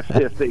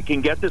 If they can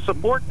get the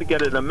support to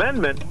get an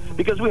amendment,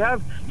 because we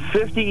have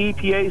 50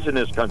 EPAs in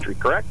this country,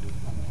 correct?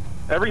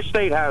 Every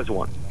state has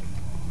one.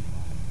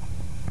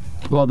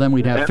 Well, then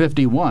we'd have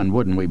 51,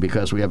 wouldn't we?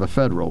 Because we have a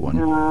federal one.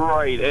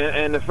 Right,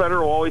 and the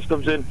federal always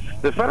comes in.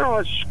 The federal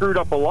has screwed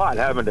up a lot,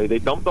 haven't they? They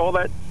dumped all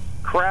that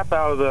crap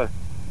out of the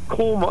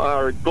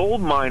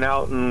gold mine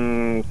out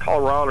in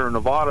Colorado or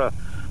Nevada.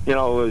 It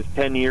was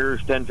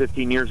 10,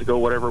 15 years ago,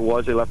 whatever it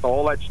was. They left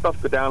all that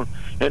stuff go down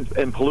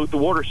and pollute the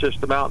water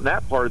system out in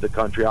that part of the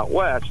country out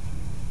west.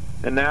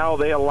 And now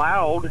they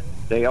allowed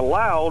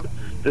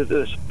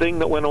this thing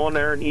that went on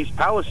there in East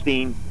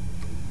Palestine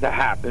to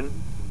happen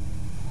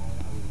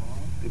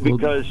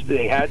because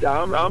they had,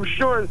 I'm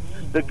sure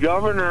the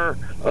governor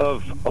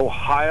of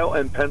Ohio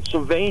and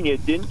Pennsylvania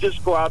didn't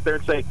just go out there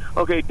and say,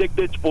 okay, dig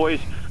ditch,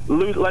 boys,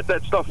 let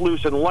that stuff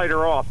loose and light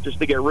her off just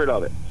to get rid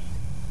of it.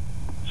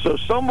 So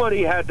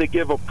somebody had to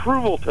give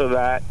approval to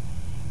that,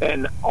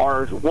 and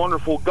our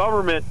wonderful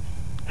government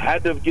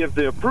had to give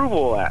the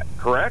approval of that,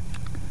 correct?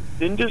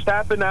 Didn't just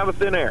happen out of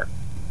thin air.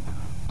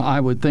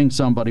 I would think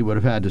somebody would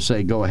have had to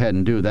say, go ahead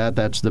and do that.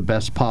 That's the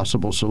best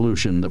possible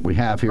solution that we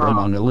have here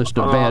among a list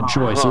of bad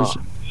choices.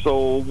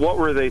 So what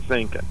were they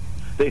thinking?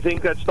 They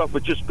think that stuff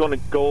was just going to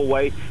go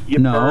away.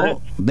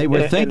 No, they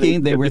were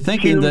thinking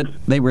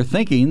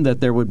that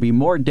there would be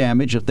more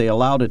damage if they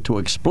allowed it to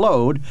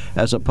explode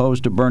as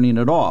opposed to burning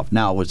it off.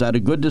 Now, was that a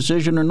good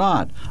decision or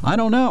not? I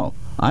don't know.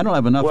 I don't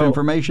have enough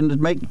information to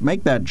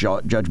make that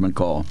judgment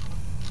call.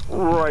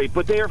 Right,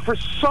 but they are for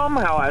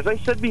somehow, as I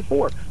said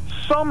before,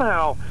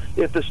 somehow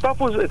if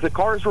the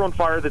cars were on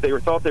fire that they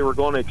thought they were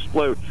going to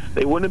explode,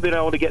 they wouldn't have been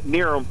able to get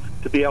near them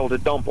to be able to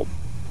dump them.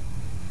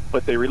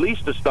 But they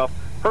released the stuff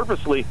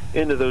purposely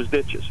into those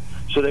ditches,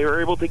 so they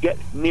were able to get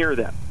near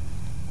them.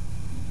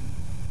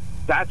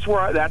 That's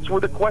where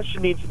the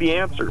question needs to be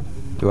answered.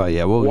 Well,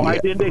 yeah. Well, why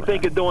didn't they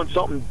think of doing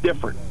something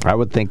different? I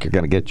would think you're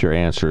going to get your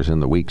answers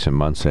in the weeks and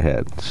months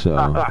ahead. So,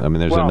 I mean,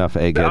 there's enough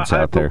eggheads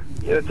out there.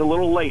 It's a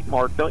little late,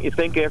 Mark. Don't you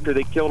think? After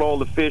they killed all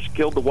the fish,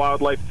 killed the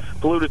wildlife,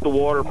 polluted the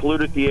water,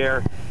 polluted the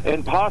air,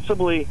 and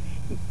possibly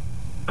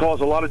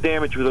cause a lot of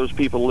damage for those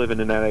people living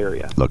in that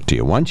area. Look, do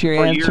you want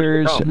your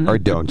answers or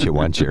don't you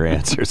want your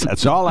answers?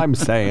 That's all I'm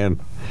saying.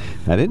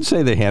 I didn't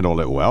say they handled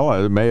it well.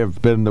 It may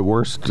have been the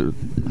worst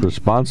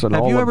response in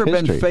all of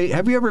history.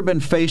 Have you ever been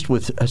faced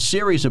with a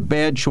series of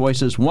bad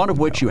choices, one of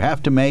which you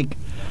have to make?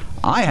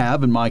 I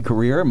have in my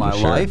career, in my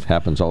life.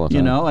 Happens all the time.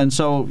 You know, and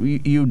so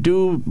you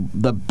do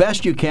the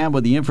best you can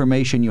with the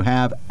information you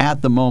have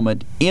at the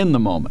moment, in the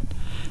moment.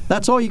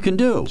 That's all you can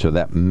do. So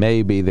that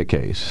may be the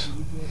case.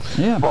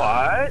 Yeah.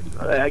 But,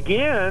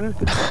 again,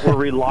 we're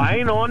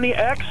relying on the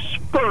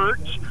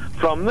experts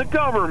from the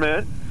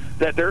government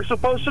that they're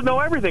supposed to know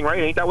everything, right?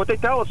 Ain't that what they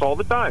tell us all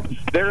the time?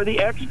 They're the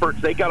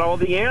experts. They got all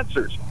the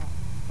answers.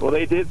 Well,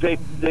 they did.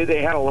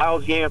 They had a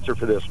lousy answer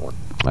for this one.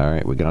 All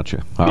right, we got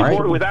you. All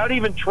right. Without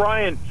even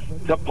trying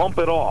to pump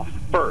it off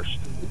first.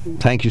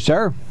 Thank you,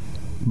 sir.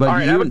 But all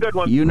right, have a good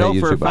one. You know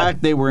for a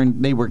fact they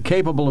were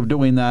capable of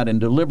doing that and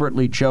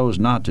deliberately chose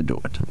not to do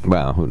it.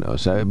 Well, who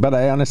knows? But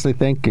I honestly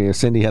think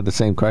Cindy had the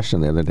same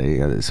question the other day.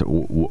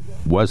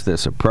 Was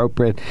this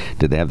appropriate?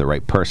 Did they have the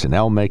right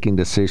personnel making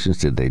decisions?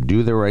 Did they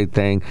do the right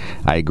thing?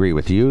 I agree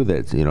with you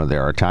that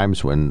there are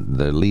times when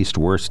the least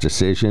worst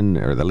decision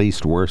or the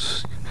least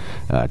worst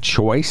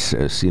choice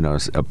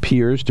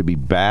appears to be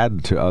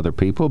bad to other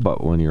people,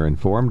 but when you're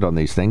informed on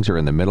these things or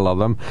in the middle of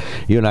them,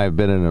 you and I have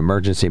been in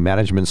emergency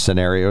management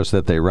scenarios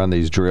that they run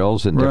these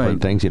drills and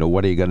different things.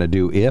 What are you going to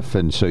do if?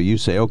 And so you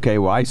say, okay,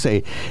 well, I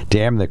say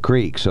dam the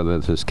creek so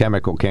that this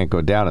chemical can't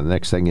go down, and the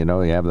next thing you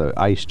know, you have the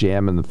ice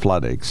jam and the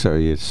flooding. So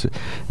it's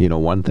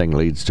one thing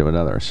leads to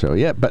another. So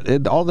yeah,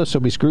 but all this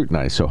will be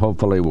scrutinized. So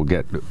hopefully we'll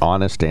get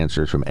honest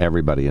answers from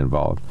everybody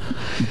involved.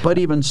 But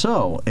even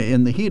so,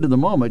 in the heat of the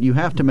moment, you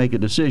have to make a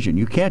decision.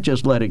 You can't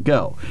just let it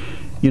go.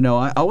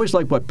 I always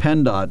like what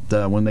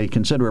PennDOT, when they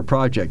consider a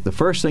project, the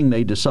first thing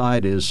they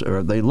decide is,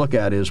 or they look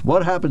at is,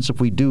 what happens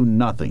if we do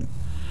nothing?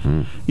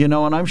 And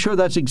I'm sure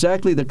that's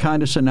exactly the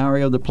kind of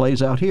scenario that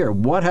plays out here.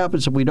 What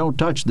happens if we don't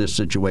touch this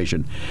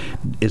situation?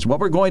 Is what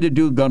we're going to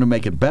do going to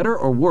make it better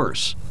or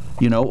worse?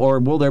 Or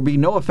will there be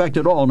no effect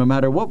at all no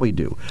matter what we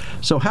do?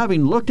 So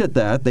having looked at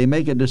that, they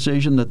make a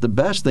decision that the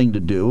best thing to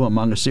do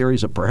among a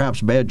series of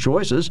perhaps bad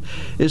choices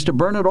is to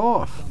burn it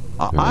off.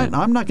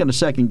 I'm not going to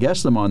second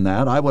guess them on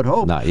that. I would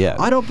hope. Not yet.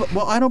 I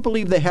don't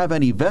believe they have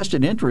any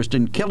vested interest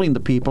in killing the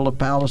people of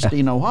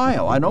Palestine,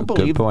 Ohio. I don't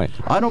believe. Good point.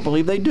 I don't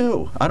believe they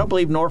do. I don't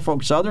believe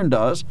Norfolk Southern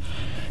does.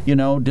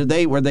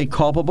 Were they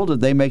culpable?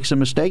 Did they make some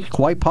mistakes?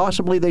 Quite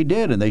possibly they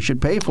did, and they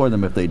should pay for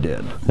them if they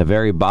did. The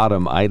very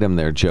bottom item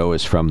there, Joe,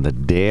 is from the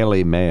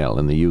Daily Mail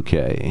in the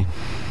UK.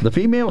 The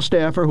female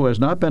staffer who has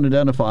not been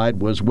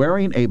identified was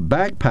wearing a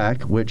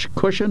backpack which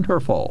cushioned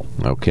her fall.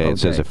 Okay. It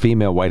says a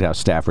female White House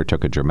staffer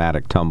took a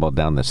dramatic tumble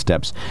down the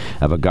steps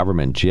of a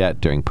government jet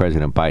during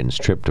President Biden's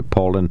trip to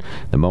Poland.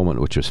 The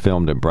moment, which was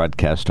filmed and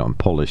broadcast on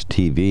Polish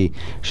TV,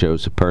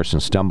 shows a person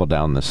stumble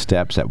down the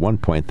steps. At one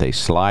point, they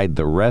slide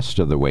the rest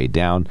of the way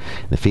down.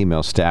 The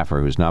female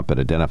staffer, who's not been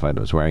identified,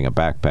 was wearing a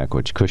backpack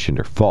which cushioned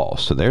her fall.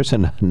 So there's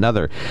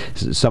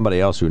somebody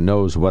else who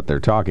knows what they're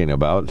talking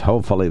about.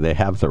 Hopefully they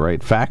have the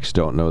right facts.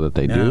 Don't know that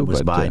they do. It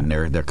was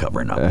Biden. They're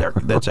covering up.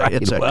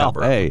 It's a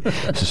cover. Hey,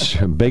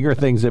 bigger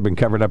things have been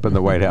covered up in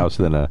the White House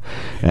than a.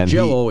 And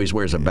Joe always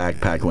wears a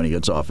backpack when he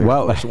gets off Air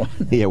Force One.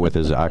 Yeah, with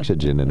his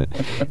oxygen in it,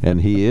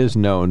 and he is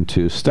known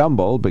to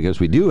stumble because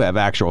we do have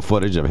actual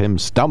footage of him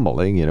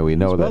stumbling. We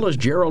know that. As well as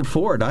Gerald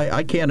Ford,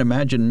 I can't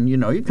imagine.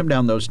 You come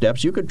down those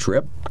steps, you could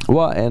trip.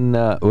 Well, and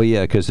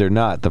because they're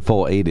not the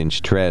full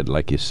 8-inch tread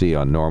like you see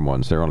on norm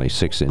ones. They're only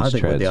 6-inch treads. I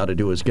think what they ought to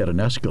do is get an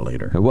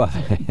escalator. Well,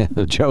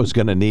 Joe's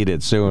going to need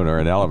it soon, or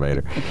an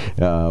elevator.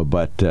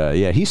 But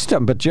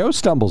Joe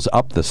stumbles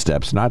up the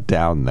steps, not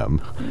down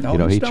them.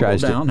 No, he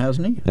tries down,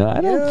 hasn't he?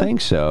 I don't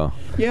think so.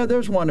 Yeah,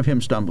 there's one of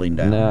him stumbling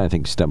down. No, I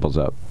think he stumbles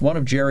up. One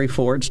of Jerry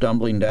Ford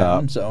stumbling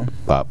down.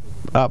 Up.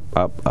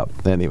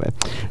 Anyway,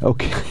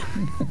 okay.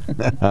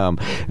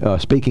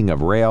 Speaking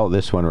of rail,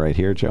 this one right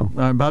here, Joe.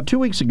 About 2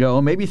 weeks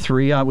ago, maybe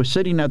 3, I was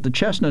sitting at the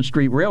Chestnut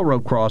Street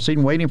Railroad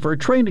crossing waiting for a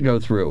train to go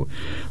through.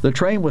 The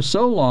train was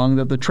so long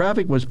that the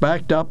traffic was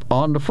backed up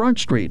on the front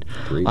street.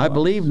 I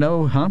believe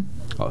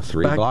Oh,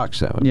 3 blocks.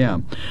 That would Yeah.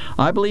 be.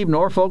 I believe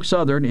Norfolk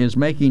Southern is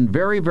making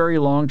very, very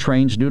long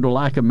trains due to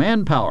lack of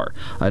manpower.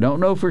 I don't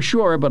know for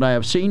sure, but I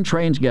have seen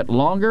trains get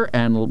longer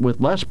and with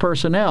less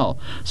personnel.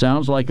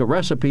 Sounds like a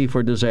recipe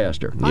for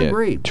disaster. I Yeah,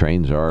 agree.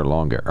 trains are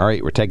longer. All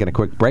right, we're taking a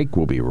quick break.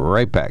 We'll be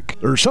right back.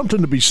 There's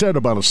something to be said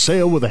about a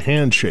sale with a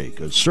handshake.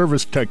 A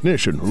service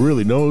technician who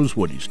really knows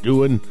what he's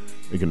doing.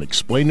 They can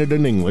explain it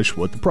in English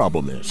what the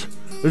problem is.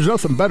 There's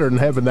nothing better than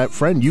having that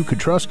friend you could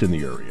trust in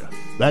the area.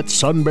 That's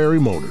Sunbury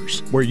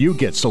Motors, where you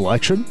get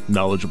selection,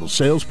 knowledgeable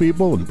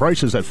salespeople, and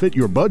prices that fit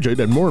your budget,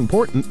 and more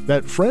important,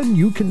 that friend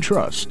you can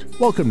trust.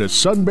 Welcome to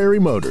Sunbury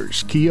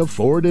Motors, Kia,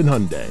 Ford, and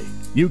Hyundai.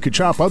 You could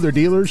shop other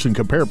dealers and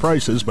compare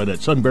prices, but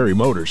at Sunbury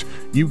Motors,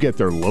 you get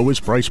their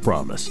lowest price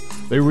promise.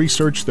 They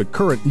research the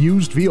current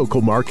used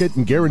vehicle market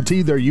and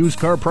guarantee their used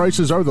car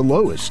prices are the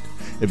lowest.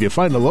 If you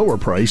find a lower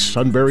price,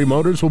 Sunbury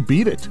Motors will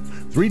beat it.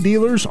 3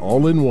 dealers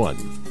all in one.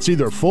 See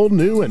their full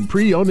new and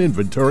pre-owned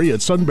inventory at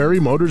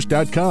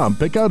sunburymotors.com.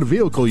 Pick out a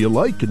vehicle you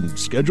like and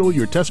schedule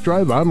your test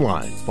drive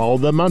online. Follow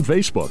them on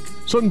Facebook.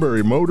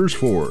 Sunbury Motors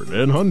Ford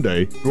and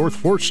Hyundai,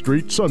 North 4th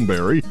Street,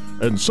 Sunbury,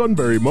 and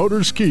Sunbury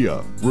Motors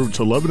Kia, routes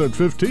 11 and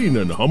 15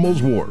 in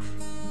Hummel's Wharf.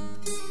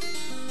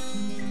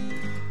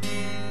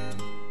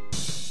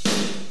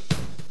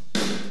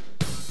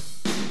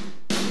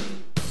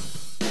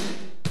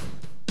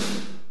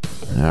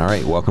 All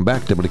right, welcome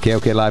back to the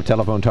WKOK Live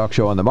Telephone Talk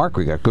Show on the Mark.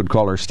 We got good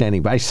callers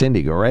standing by.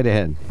 Cindy, go right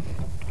ahead.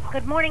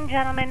 Good morning,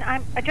 gentlemen.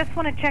 I just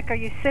want to check, are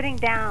you sitting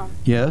down?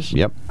 Yes.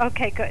 Yep.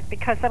 Okay, good,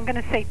 because I'm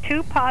going to say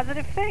 2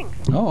 positive things.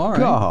 Oh, all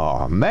right.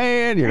 Oh,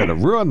 man, you're going to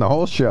ruin the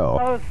whole show.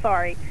 Oh,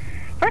 sorry.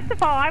 First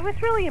of all, I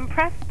was really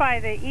impressed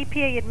by the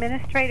EPA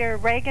Administrator.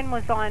 Regan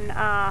was on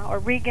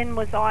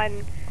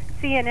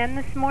CNN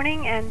this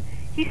morning, and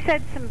he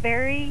said some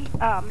very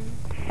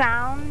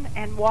sound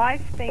and wise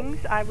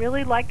things. I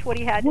really liked what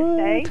he had to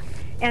say,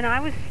 and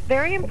I was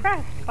very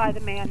impressed by the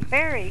man.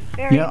 Very,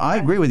 very Yeah, I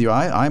agree with you.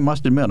 I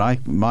must admit,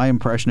 my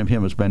impression of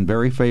him has been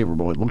very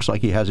favorable. It looks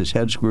like he has his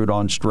head screwed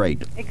on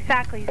straight.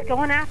 Exactly. He's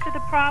going after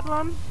the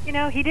problem. You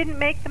know, he didn't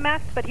make the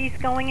mess, but he's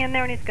going in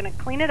there and he's going to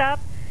clean it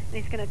up,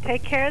 and he's going to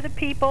take care of the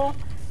people,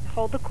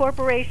 hold the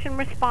corporation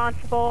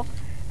responsible.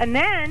 And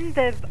then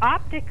the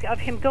optic of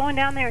him going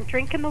down there and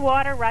drinking the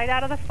water right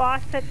out of the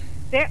faucet,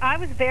 I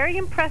was very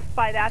impressed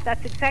by that.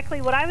 That's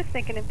exactly what I was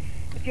thinking.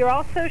 If you're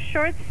all so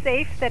sure it's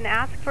safe, then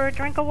ask for a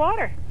drink of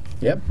water.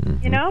 Yep.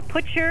 Mm-hmm. You know,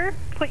 put your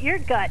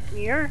gut and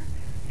your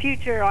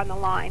future on the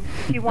line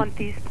if you want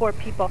these poor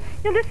people.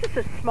 You know, this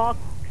is a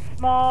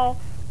small,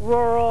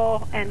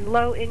 rural, and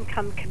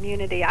low-income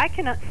community. I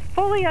can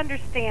fully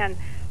understand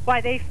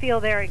why they feel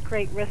they're at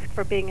great risk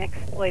for being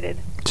exploited.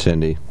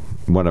 Cindy,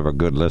 one of our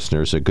good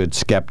listeners, a good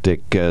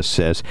skeptic,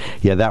 says,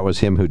 yeah, that was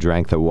him who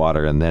drank the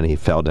water, and then he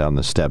fell down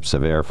the steps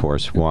of Air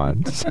Force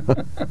One.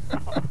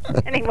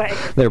 Anyway.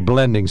 They're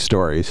blending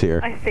stories here.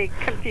 I see,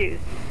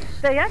 confused.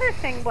 The other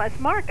thing was,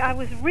 Mark, I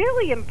was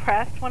really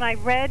impressed when I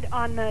read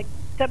on the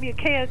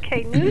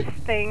WKOK News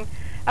thing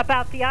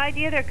about the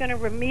idea they're going to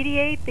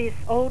remediate these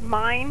old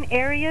mine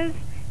areas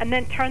and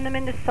then turn them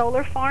into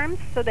solar farms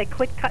so they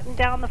quit cutting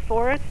down the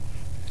forests.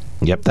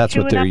 Yep, that's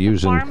what they're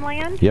using.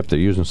 Farmland? Yep, they're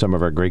using some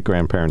of our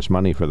great-grandparents'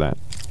 money for that.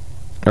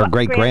 Or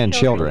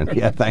great-grandchildren.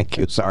 Yeah, thank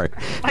you. Sorry.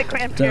 My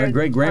grandparents.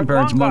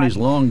 Great-grandparents' money's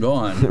long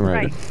gone.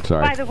 Right.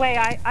 Sorry. By the way,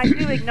 I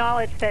do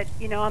acknowledge that,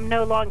 you know, I'm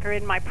no longer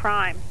in my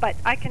prime, but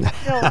I can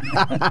still...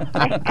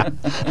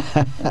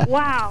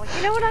 Wow.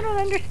 You know what I don't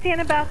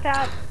understand about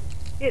that?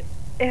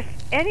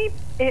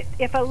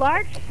 If a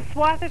large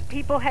swath of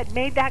people had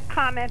made that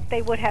comment,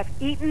 they would have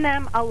eaten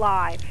them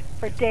alive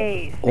for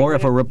days. Or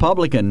if a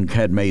Republican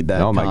had made that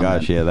comment. Oh, my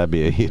gosh, yeah,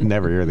 you'd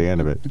never hear the end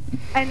of it.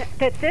 And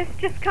that this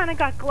just kind of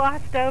got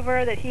glossed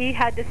over, that he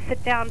had to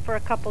sit down for a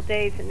couple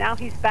days, and now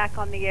he's back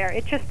on the air.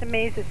 It just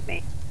amazes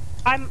me.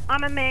 I'm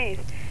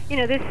amazed. You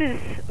know, this is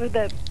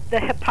the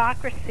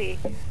hypocrisy.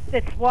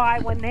 That's why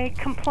when they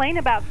complain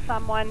about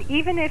someone,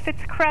 even if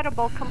it's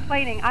credible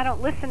complaining, I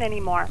don't listen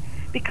anymore,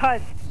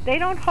 because they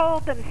don't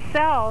hold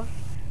themselves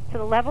to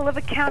the level of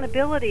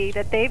accountability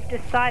that they've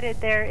decided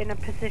they're in a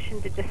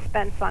position to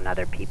dispense on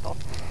other people.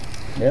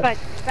 Yep. But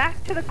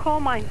back to the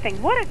coal mine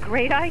thing. What a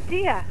great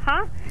idea,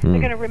 huh?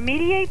 They're going to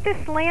remediate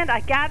this land.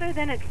 I gather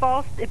then it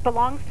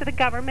belongs to the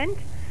government,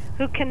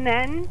 who can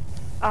then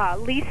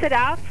lease it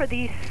out for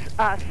these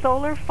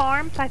solar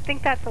farms. I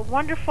think that's a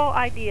wonderful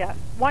idea.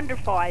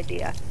 Wonderful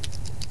idea.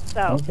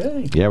 So.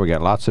 Okay. Yeah, we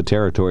got lots of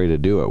territory to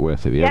do it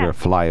with. If you ever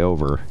fly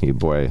over,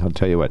 I'll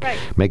tell you what,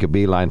 make a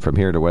beeline from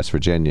here to West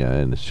Virginia,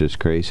 and it's just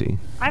crazy.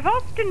 I've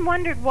often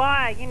wondered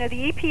why. You know,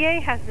 the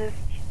EPA has this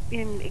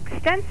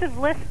extensive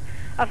list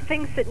of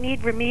things that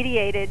need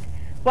remediated,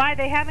 why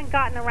they haven't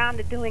gotten around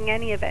to doing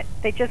any of it.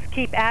 They just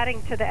keep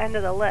adding to the end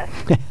of the list,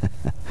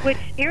 which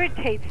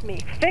irritates me.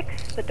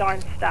 Fix the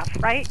darn stuff,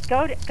 right?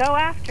 Go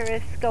after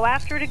it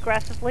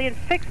aggressively and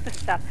fix the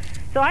stuff.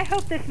 So I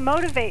hope this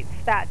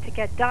motivates that to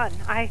get done.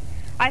 I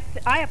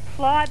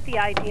applaud the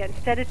idea.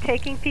 Instead of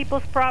taking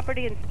people's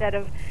property, instead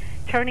of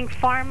turning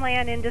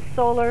farmland into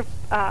solar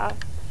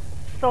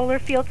solar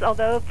fields,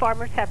 although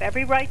farmers have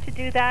every right to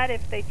do that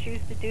if they choose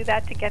to do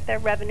that to get their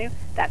revenue.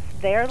 That's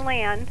their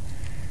land.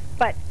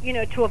 But,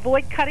 to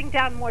avoid cutting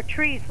down more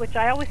trees, which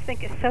I always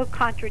think is so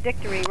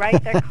contradictory,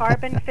 right? They're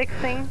carbon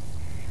fixing.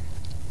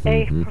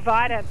 They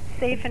provide a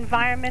safe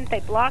environment.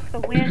 They block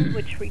the wind,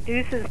 which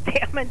reduces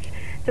damage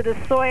to the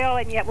soil,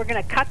 and yet we're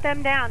going to cut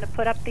them down to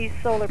put up these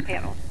solar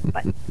panels.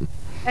 But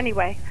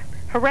anyway,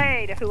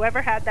 hooray to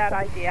whoever had that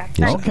idea.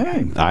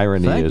 Okay.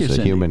 Irony Thank is you, a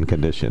Cindy. human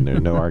condition.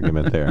 There's no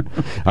argument there.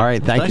 All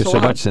right. Thank Thanks you a so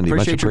lot. much, Cindy.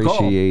 Appreciate your Much call.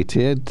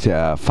 appreciated.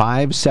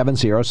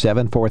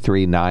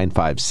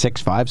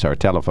 570-743-9565 is our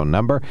telephone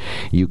number.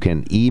 You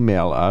can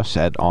email us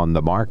at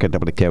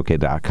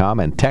onthemark@wkok.com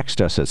and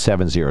text us at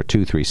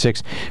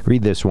 70236.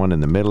 Read this one in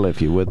the middle,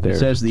 if you would. There It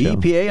says the Joe.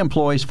 EPA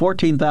employs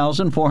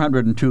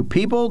 14,402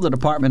 people. The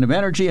Department of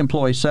Energy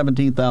employs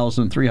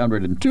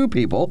 17,302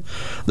 people.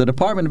 The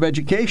Department of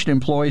Education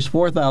employs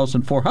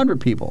 4,400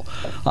 people.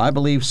 I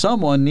believe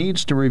someone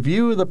needs to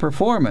review the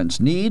performance,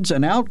 needs,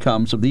 and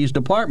outcomes of these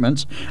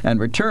departments and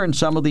return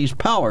some of these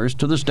powers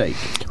to the state.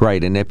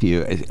 Right, and if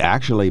you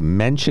actually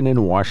mention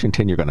in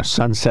Washington you're going to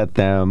sunset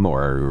them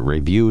or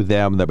review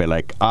them, they'll be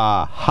like,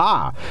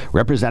 aha,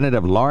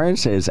 Representative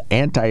Lawrence is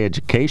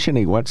anti-education.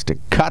 He wants to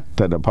cut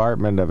the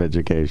Department of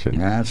Education.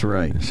 That's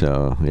right.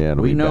 So, yeah,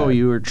 it'll We be know bad.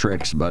 you are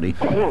tricks, buddy.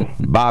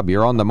 Bob,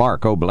 you're on the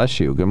mark. Oh, bless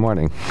you. Good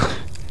morning.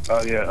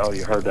 Oh, yeah. Oh,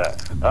 you heard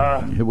that.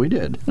 We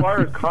did. As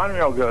far as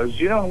Conrail goes,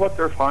 do you know what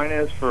their fine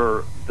is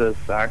for this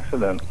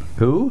accident?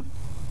 Who?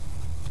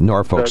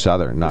 Norfolk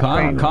Southern. Not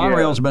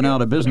Conrail's been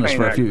out of business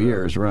train for a few accident.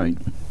 years, right?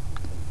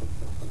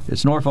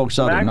 It's Norfolk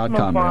Southern, not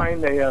Maximum Conrail.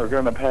 fine they are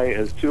going to pay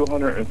is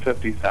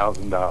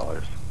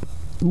 $250,000.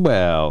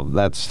 Well,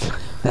 that's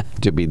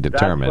to be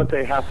determined. That's what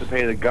they have to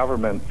pay the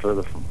government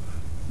for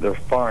their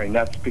fine.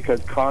 That's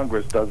because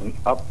Congress doesn't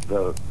up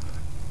the.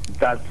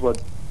 That's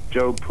what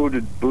Joe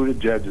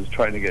Buttigieg is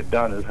trying to get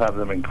done, is have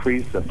them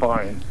increase the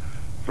fine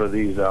for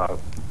these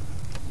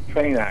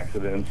train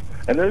accidents.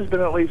 And there's been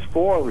at least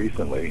 4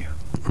 recently.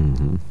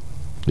 Mm-hmm.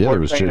 Yeah,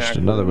 there was train just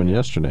another one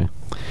yesterday.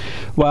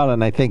 Well,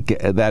 and I think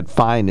that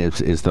fine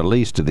is the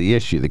least of the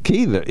issue. The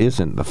key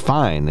isn't the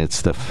fine;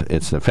 it's the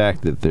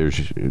fact that they're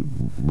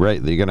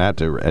going to have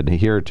to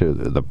adhere to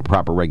the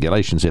proper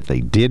regulations. If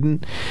they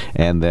didn't,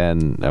 and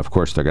then of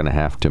course they're going to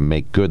have to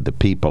make good the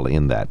people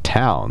in that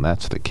town.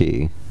 That's the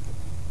key.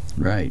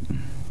 Right.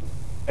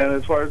 And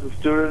as far as the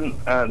student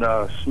at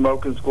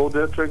Smokin School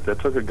District that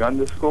took a gun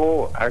to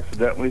school,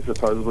 accidentally,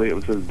 supposedly it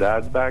was his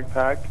dad's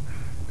backpack,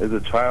 is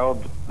a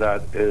child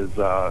that is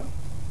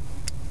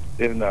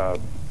in, I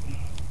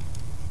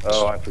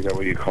forget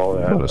what you call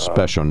that. What, a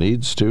special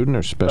needs student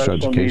or special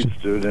education? Needs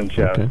student,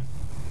 yes. Okay.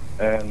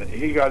 And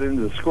he got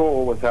into the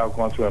school without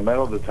going through a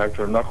metal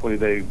detector, and luckily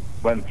they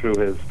went through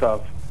his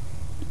stuff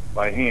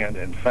by hand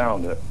and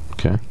found it.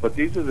 Okay. But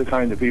these are the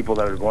kind of people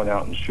that are going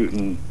out and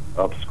shooting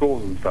up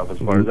schools and stuff, as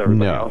far as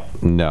everybody else.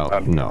 No.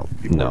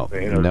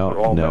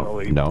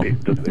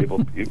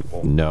 Disabled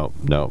people. No.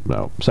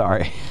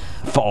 Sorry.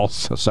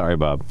 False. Sorry,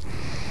 Bob.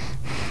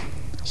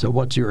 So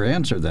what's your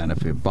answer then if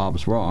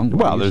Bob's wrong?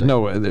 Well,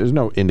 there's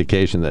no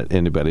indication that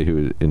anybody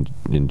who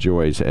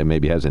enjoys and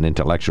maybe has an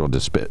intellectual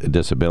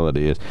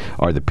disability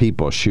are the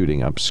people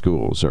shooting up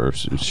schools or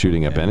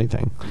shooting up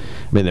anything. I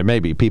mean, there may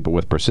be people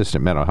with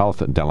persistent mental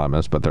health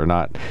dilemmas, but they're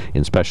not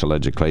in special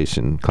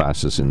education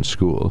classes in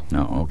school.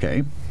 No,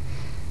 okay.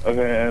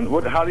 Okay, and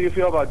how do you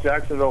feel about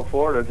Jacksonville,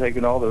 Florida,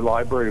 taking all their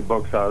library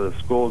books out of the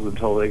schools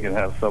until they can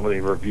have somebody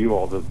review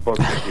all the books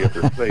to see if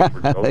they're safe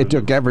for children? They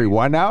took every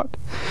one out?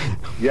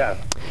 Yes.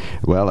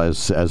 Well,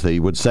 as they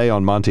would say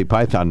on Monty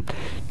Python,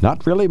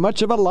 not really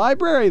much of a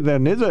library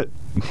then, is it?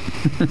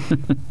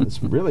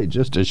 It's really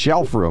just a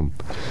shelf room.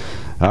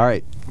 All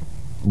right.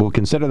 We'll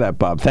consider that,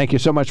 Bob. Thank you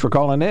so much for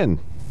calling in.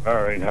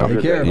 All right. Have a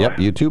good day. Yep,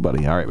 you too,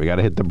 buddy. All right, we got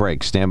to hit the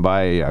break. Stand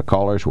by,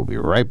 callers. We'll be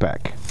right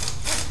back.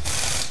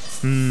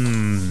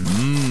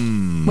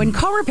 When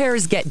car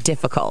repairs get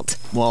difficult.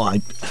 Well,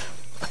 I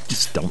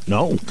just don't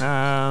know.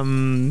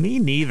 Me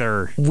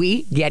neither.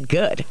 We get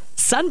good.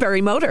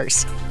 Sunbury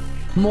Motors.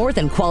 More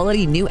than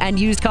quality new and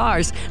used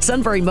cars,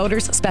 Sunbury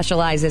Motors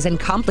specializes in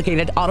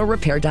complicated auto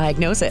repair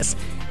diagnosis.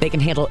 They can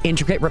handle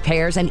intricate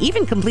repairs and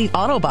even complete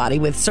auto body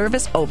with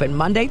service open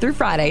Monday through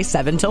Friday,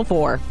 7 till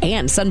 4.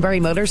 And Sunbury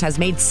Motors has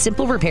made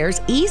simple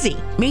repairs easy.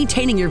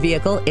 Maintaining your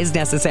vehicle is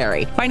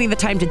necessary. Finding the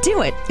time to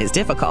do it is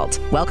difficult.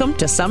 Welcome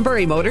to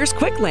Sunbury Motors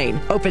Quick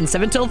Lane. Open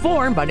 7 till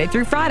 4, Monday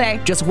through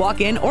Friday. Just walk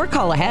in or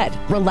call ahead.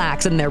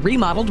 Relax in their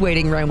remodeled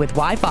waiting room with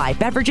Wi-Fi,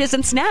 beverages,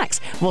 and snacks.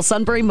 While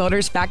Sunbury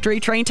Motors factory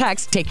trained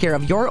techs take care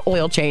of your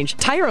oil change,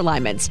 tire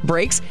alignments,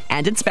 brakes,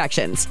 and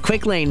inspections.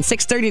 Quick Lane,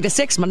 6:30 to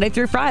 6, Monday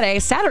through Friday,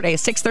 Saturday,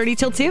 6:30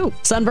 till 2.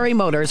 Sunbury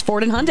Motors,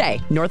 Ford and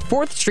Hyundai, North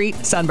 4th Street,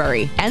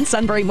 Sunbury. And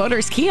Sunbury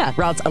Motors Kia,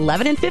 routes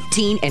 11 and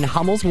 15 in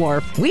Hummel's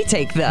Wharf. We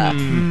take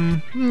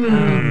the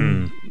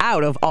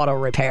out of auto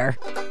repair.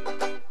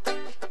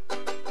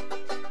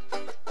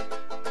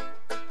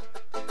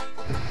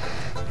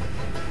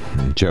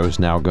 Joe's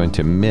now going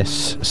to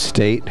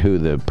misstate who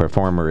the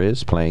performer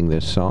is playing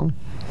this song.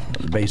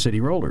 The Bay City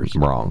Rollers.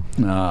 Wrong.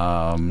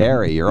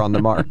 Harry, you're on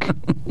the mark.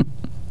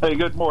 Hey,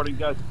 good morning,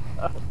 guys.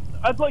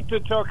 I'd like to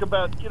talk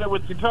about,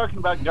 when you're talking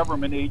about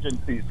government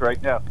agencies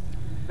right now,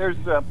 there's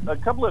a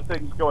couple of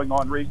things going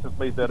on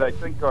recently that I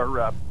think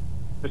are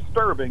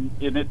disturbing,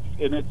 and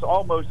it's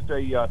almost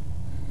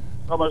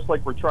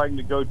like we're trying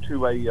to go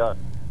to a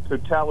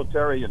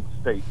totalitarian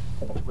state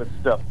with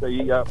stuff.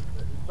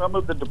 Some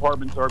of the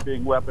departments are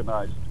being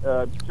weaponized.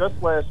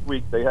 Just last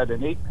week, they had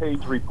an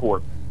 8-page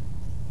report.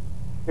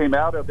 Came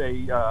out of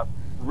a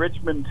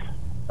Richmond,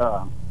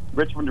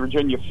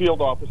 Virginia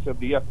field office of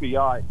the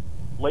FBI,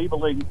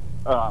 labeling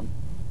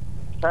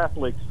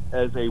Catholics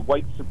as a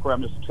white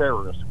supremacist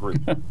terrorist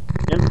group.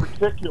 In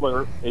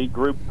particular, a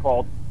group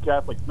called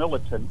Catholic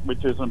Militant,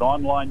 which is an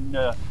online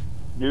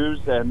news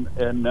and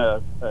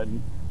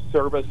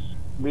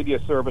media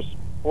service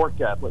for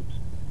Catholics,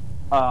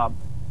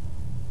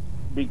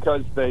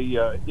 because they,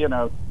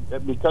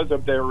 because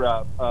of their,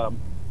 I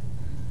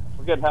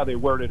forget how they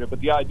worded it, but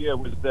the idea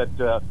was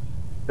that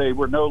they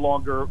were no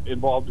longer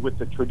involved with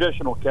the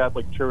traditional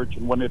Catholic Church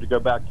and wanted to go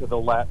back to the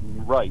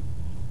Latin Rite,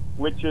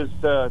 which is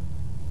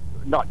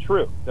not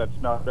true. That's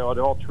not at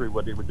all true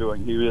what they were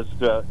doing. He is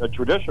a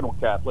traditional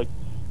Catholic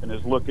and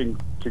is looking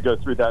to go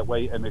through that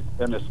way and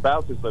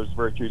espouses those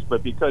virtues,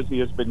 but because he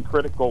has been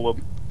critical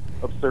of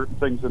certain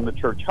things in the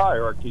church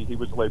hierarchy, he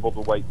was labeled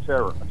a white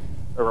terrorist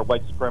or a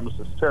white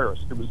supremacist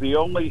terrorist. It was the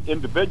only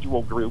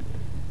individual group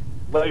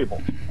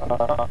labeled,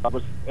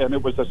 and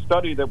it was a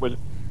study that was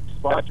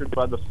sponsored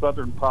by the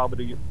Southern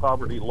Poverty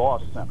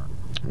Law Center.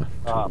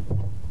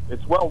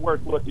 It's well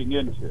worth looking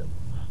into,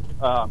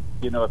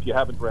 if you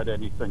haven't read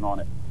anything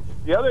on it.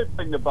 The other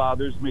thing that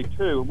bothers me,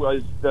 too,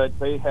 was that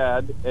they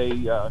had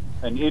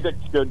an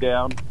edict go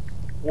down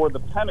for the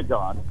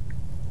Pentagon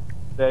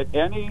that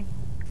any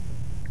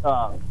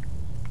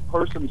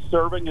person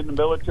serving in the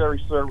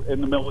military,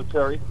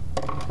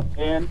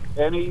 and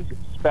any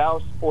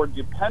spouse or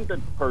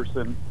dependent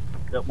person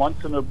that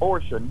wants an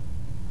abortion,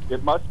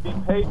 it must be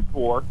paid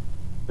for.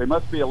 They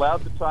must be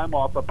allowed the time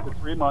off up to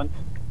 3 months,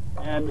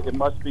 and it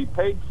must be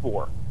paid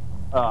for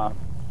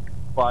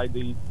by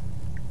the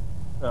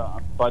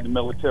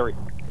military,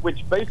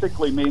 which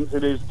basically means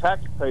it is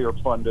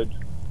taxpayer-funded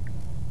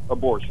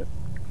abortion,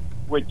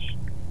 which,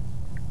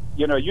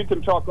 you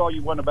can talk all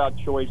you want about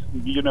choice.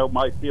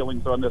 My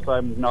feelings on this.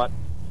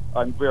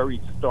 I'm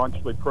very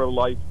staunchly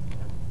pro-life.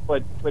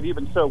 But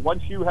even so,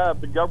 once you have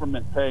the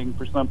government paying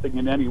for something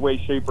in any way,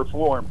 shape, or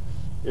form,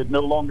 it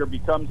no longer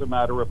becomes a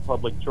matter of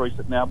public choice.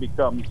 It now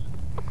becomes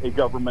a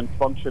government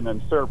function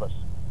and service.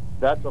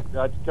 That's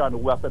kind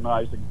of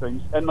weaponizing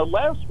things. And the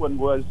last one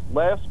was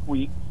last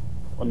week,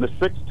 on the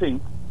 16th,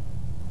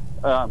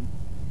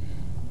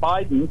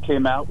 Biden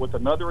came out with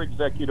another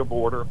executive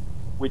order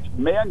which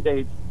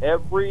mandates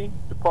every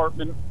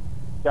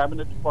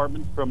cabinet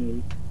department,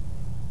 from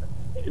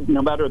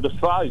no matter the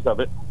size of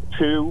it,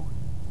 to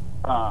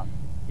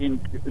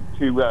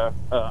institute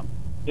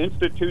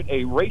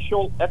a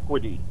racial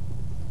equity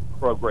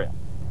program.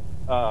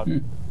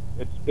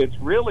 It's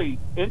really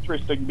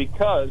interesting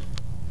because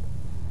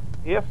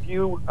if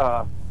you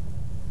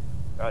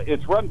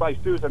it's run by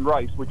Susan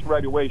Rice, which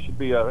right away should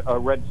be a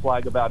red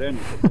flag about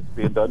anything that's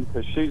being done,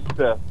 because she's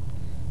the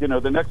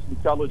next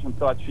intelligent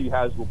thought she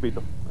has will be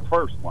the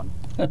first one.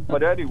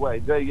 But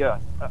anyway,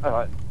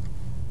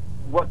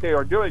 what they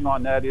are doing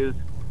on that is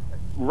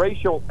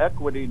racial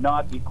equity,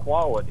 not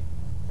equality.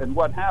 And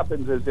what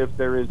happens is if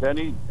there is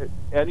any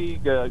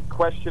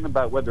question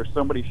about whether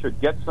somebody should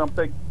get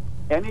something,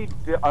 any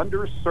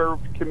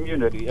underserved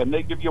community, and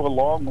they give you a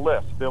long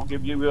list. They'll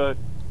give you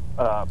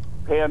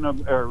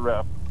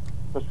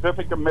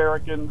Pacific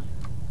Americans,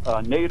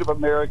 Native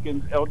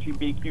Americans,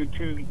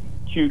 LGBTQIA+++,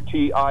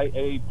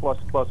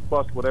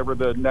 whatever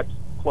the next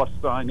plus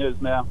sign is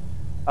now.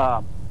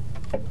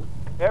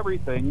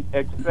 Everything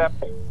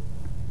except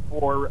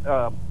for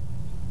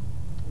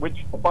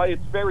which by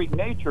its very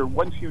nature,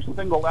 once you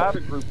single out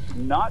a group to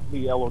not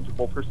be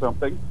eligible for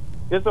something,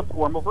 is a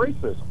form of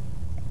racism.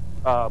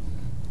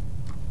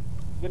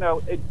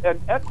 And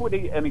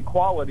equity and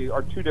equality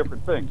are two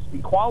different things.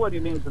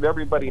 Equality means that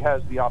everybody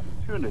has the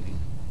opportunity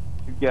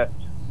to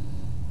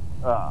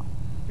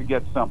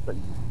get something.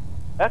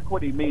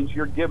 Equity means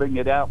you're giving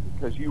it out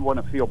because you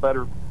want to feel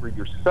better for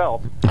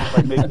yourself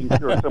by making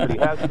sure somebody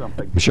has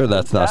something. I'm sure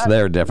that's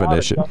their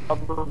definition.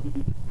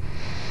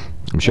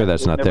 I'm sure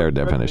that's not their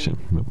definition.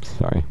 Oops,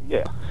 sorry.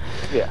 Yeah,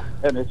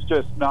 and it's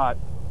just not.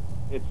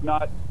 It's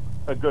not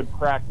a good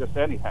practice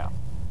anyhow.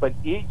 But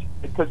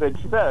because it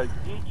says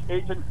each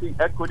agency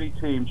equity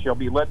team shall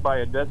be led by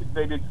a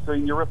designated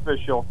senior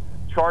official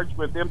charged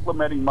with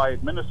implementing my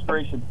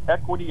administration's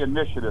equity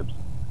initiatives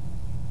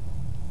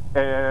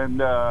and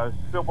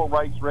civil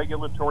rights,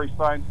 regulatory,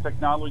 science,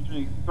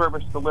 technology,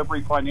 service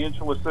delivery,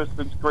 financial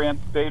assistance,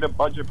 grants, data,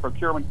 budget,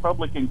 procurement,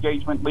 public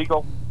engagement,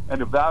 legal,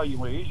 and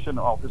evaluation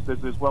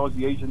offices, as well as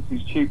the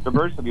agency's chief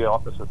diversity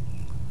officer.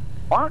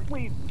 Don't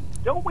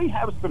we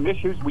have some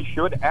issues we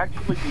should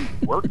actually be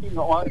working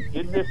on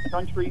in this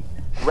country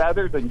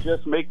rather than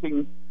just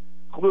making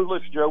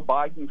clueless Joe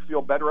Biden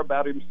feel better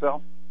about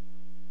himself?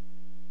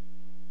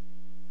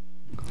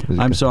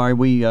 I'm sorry,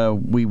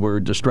 we were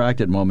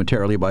distracted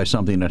momentarily by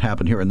something that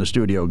happened here in the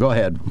studio. Go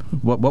ahead.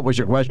 What was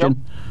your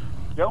question?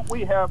 Don't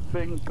we have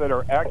things that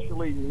are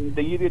actually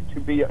needed to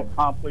be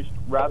accomplished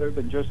rather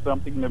than just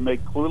something to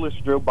make clueless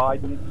Joe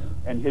Biden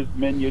and his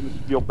minions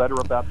feel better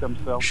about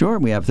themselves? Sure,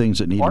 we have things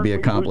that need to be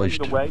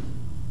accomplished. Aren't we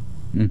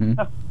losing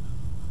the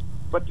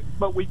way?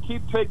 But we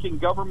keep taking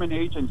government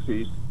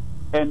agencies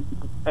and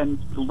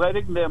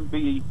letting them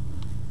be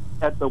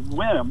at the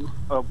whim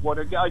of what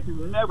a guy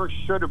who never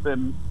should have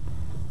been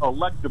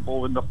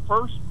electable in the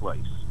first place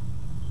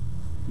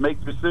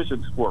make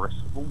decisions for us.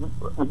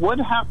 What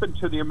happened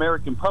to the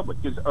American public?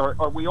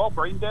 Are we all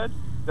brain dead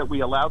that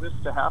we allow this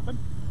to happen?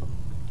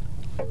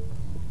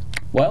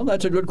 Well,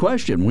 that's a good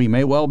question. We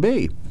may well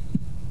be.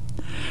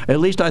 At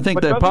least I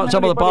think that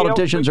some of the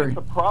politicians are... It's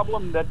a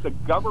problem that the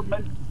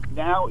government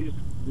now is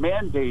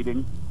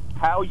mandating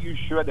how you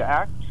should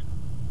act.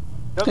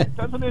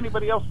 Doesn't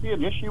anybody else see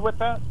an issue with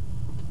that?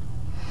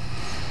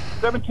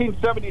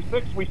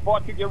 1776, we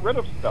fought to get rid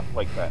of stuff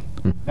like that.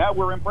 Now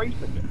we're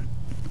embracing it.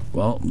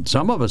 Well,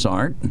 some of us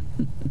aren't.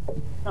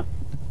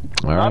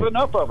 Not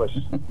enough of us.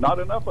 Not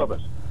enough of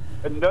us.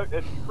 And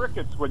it's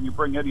crickets when you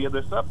bring any of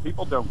this up.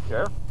 People don't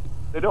care.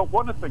 They don't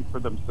want to think for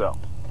themselves.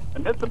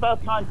 And it's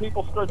about time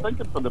people start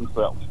thinking for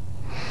themselves.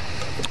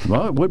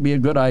 Well, it would be a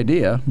good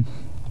idea.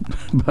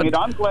 I mean,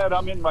 I'm glad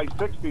I'm in my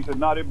 60s and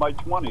not in my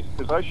 20s,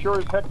 because I sure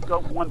as heck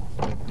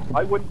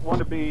I wouldn't want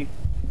to be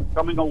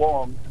coming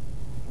along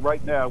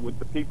right now with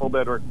the people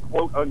that are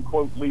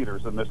quote-unquote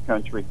leaders in this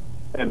country.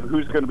 And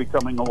who's going to be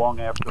coming along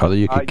after? Although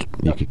you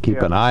could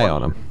keep an eye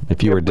on them.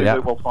 If you were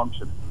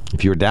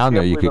down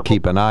there, you could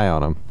keep an eye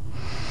on them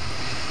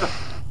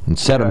and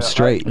set them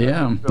straight.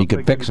 You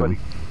could fix them.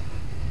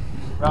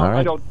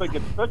 I don't think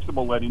it's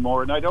fixable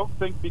anymore, and I don't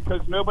think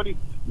because nobody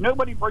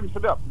brings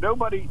it up.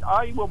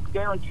 I will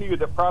guarantee you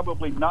that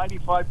probably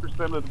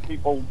 95% of the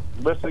people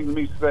listening to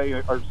me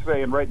are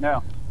saying right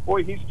now,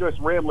 boy, he's just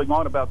rambling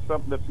on about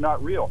something that's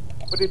not real.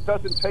 But it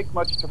doesn't take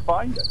much to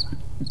find it.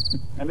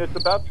 And it's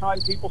about time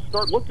people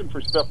start looking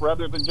for stuff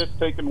rather than just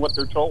taking what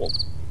they're told.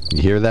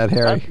 You hear that,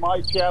 Harry? That's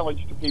my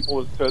challenge to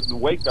people, is to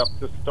wake up,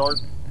 to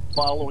start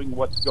following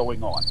what's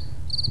going on.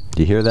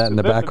 Do you hear that in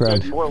the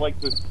background? Is more like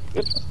this.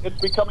 It's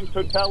becoming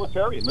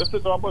totalitarian. This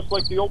is almost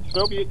like the old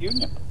Soviet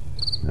Union.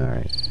 All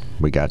right.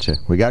 We got you.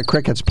 We got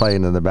crickets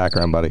playing in the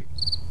background, buddy.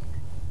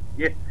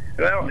 Yeah.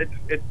 Well,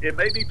 it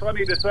may be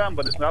funny to some,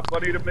 but it's not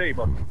funny to me.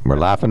 But we're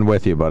laughing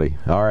with you, buddy.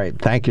 All right.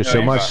 Thank you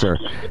so much, sir.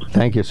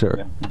 Thank you, sir.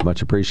 Yeah.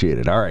 Much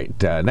appreciated. All right.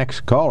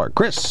 Next caller,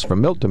 Chris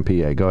from Milton,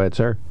 PA. Go ahead,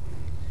 sir.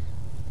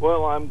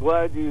 Well, I'm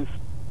glad you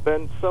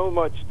spent so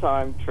much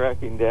time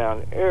tracking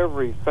down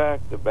every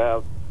fact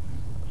about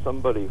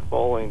somebody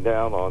falling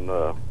down on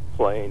the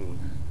plane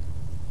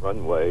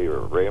runway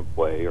or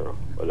rampway or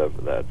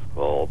whatever that's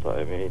called.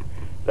 I mean,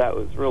 that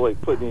was really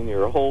putting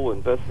your whole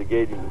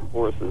investigating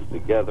forces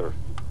together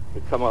to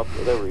come up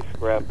with every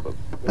scrap of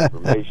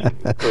information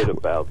you could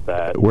about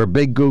that. We're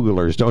big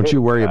Googlers. Don't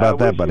you worry about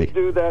that, buddy. You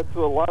do that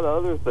to a lot of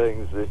other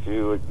things if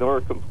you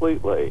ignore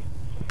completely.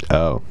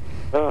 Oh.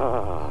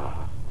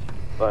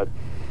 But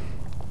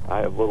I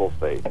have little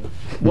faith.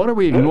 What are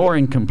we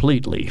ignoring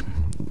completely?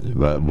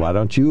 But why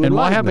don't you? And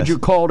why haven't you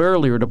called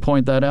earlier to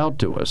point that out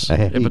to us?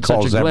 If it's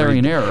such a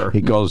glaring error.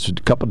 He calls a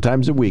couple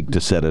times a week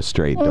to set us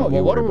straight. Oh,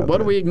 well,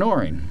 what are we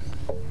ignoring?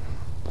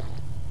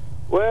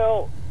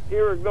 Well,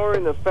 you're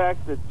ignoring the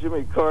fact that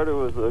Jimmy Carter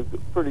was a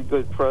pretty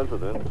good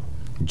president.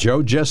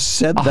 Joe just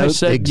said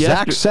that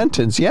exact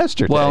sentence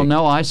yesterday. Well,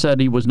 no, I said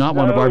he was not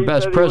one of our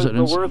best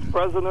presidents. He was the worst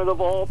president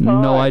of all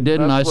time. No, I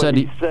didn't.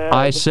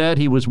 I said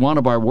he was one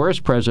of our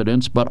worst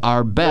presidents, but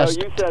our best.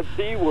 No, you said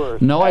the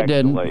worst. No, I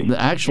didn't.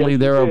 Actually,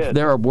 yes,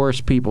 there are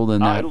worse people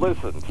than that. I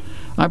listened.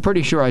 I'm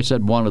pretty sure I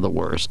said one of the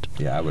worst.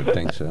 Yeah, I would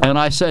think so. And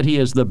I said he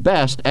is the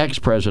best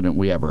ex-president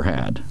we ever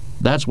had.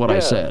 That's what I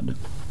said.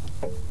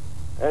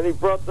 And he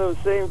brought those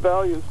same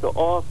values to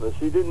office.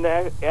 He didn't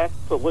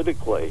act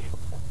politically.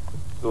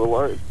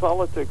 So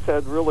politics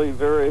had really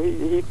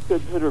he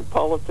considered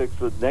politics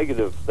a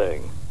negative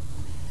thing.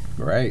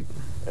 Right.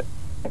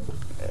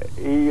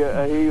 He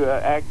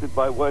acted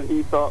by what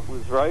he thought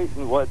was right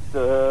and what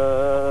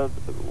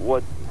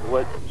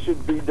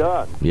should be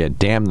done. Yeah,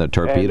 damn the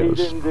torpedoes.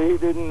 And he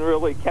didn't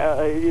really he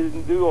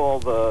didn't do all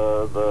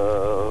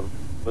the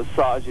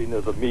massaging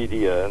of the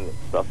media and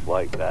stuff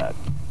like that.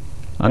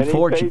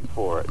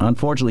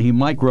 Unfortunately, he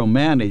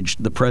micromanaged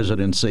the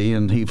presidency,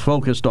 and he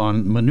focused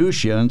on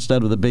minutia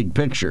instead of the big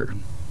picture.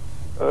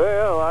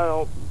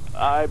 Well,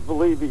 I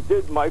believe he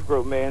did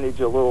micromanage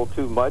a little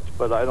too much,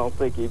 but I don't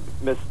think he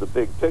missed the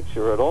big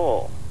picture at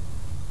all.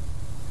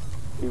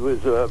 He was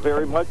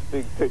very much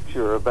big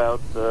picture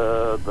about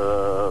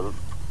the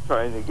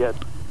trying to get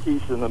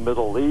peace in the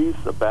Middle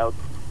East, about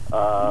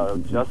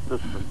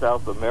justice for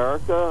South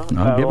America.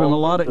 I'll give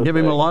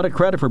him a lot of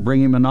credit for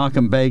bringing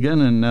Menachem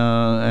Begin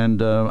and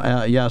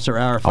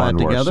Yasser Arafat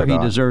together. He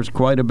deserves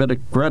quite a bit of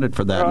credit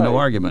for that. Right. No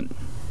argument.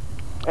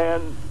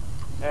 And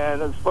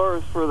as far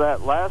as for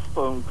that last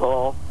phone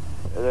call,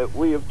 that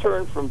we have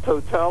turned from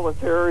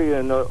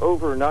totalitarian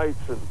overnight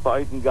since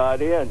Biden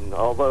got in,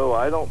 although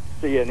I don't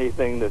see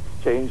anything that's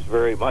changed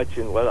very much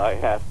in what I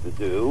have to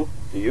do.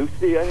 Do you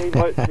see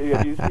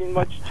have you seen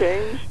much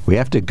change? We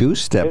have to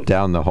goose step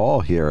down the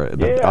hall here.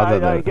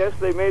 I guess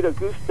they made a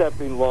goose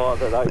stepping law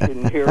that I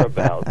didn't hear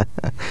about.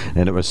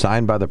 And it was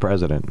signed by the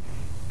president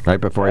right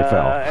before he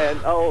fell. And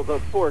the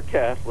poor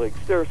Catholics,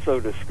 they're so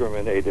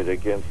discriminated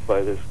against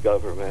by this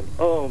government.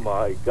 Oh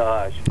my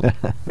gosh.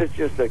 It's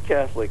just a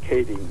Catholic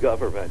hating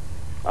government.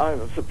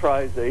 I'm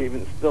surprised they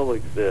even still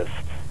exist.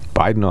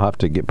 President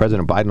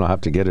Biden will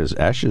have to get his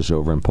ashes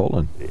over in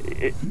Poland.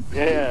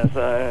 Yes,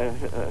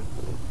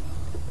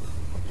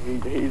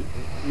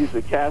 he's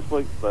a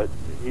Catholic, but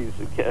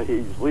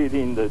he's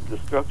leading the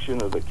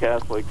destruction of the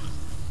Catholics,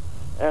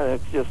 and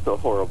it's just a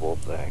horrible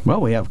thing. Well,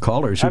 we have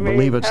callers who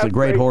believe it's the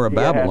Great Whore of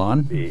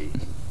Babylon.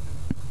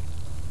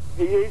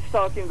 He's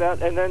talking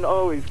about, and then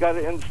he's got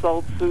to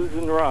insult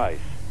Susan Rice,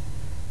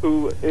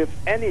 who, if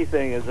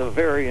anything, is a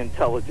very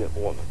intelligent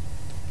woman.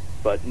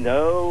 But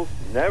no,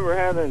 never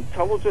had an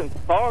intelligent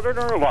thought in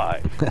her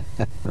life.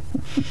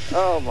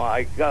 Oh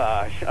my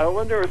gosh. I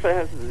wonder if it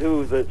has to do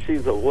with that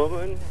she's a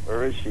woman,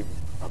 or is she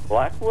a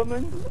black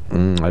woman?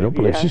 I don't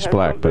believe she's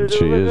black, but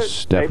she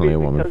is definitely a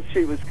woman. Because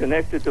she was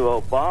connected to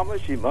Obama,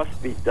 she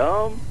must be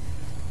dumb.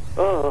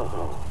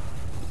 Oh.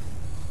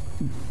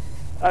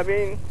 I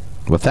mean...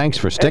 Well, thanks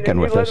for sticking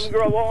with us. And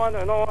let them grow on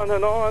and on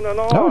and on and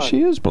on. Oh,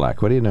 she is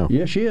black. What do you know?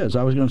 Yeah, she is.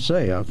 I was going to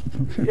say.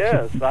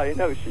 Yes, I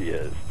know she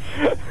is.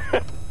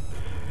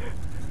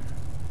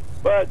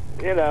 But,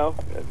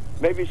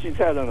 maybe she's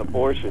had an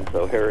abortion,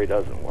 so Harry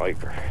doesn't like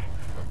her.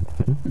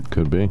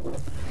 Could be.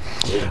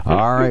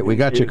 All right, we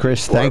got you,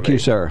 Chris. Thank you,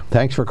 sir.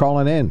 Thanks for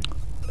calling in.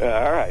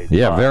 All right.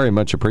 Yeah, bye. Very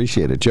much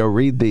appreciated. Joe,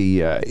 read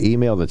the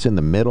email that's in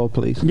the middle,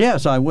 please.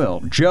 Yes, I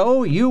will.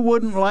 Joe, you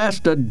wouldn't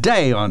last a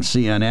day on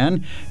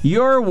CNN.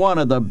 You're one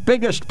of the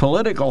biggest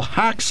political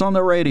hacks on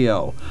the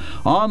radio.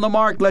 On the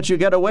Mark lets you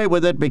get away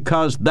with it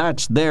because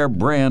that's their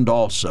brand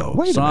also.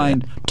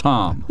 Signed,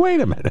 Tom. Wait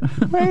a minute.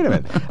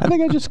 I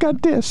think I just got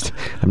dissed.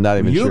 I'm not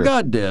even sure. You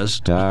got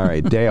dissed. All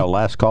right, Dale,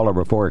 last caller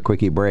before a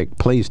quickie break.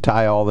 Please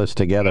tie all this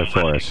together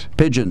for us.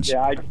 Pigeons.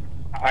 Yeah,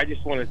 I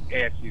just want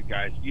to ask you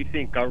guys, do you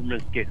think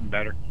government's getting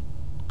better?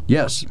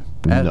 Yes,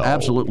 no,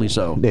 absolutely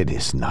so. It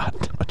is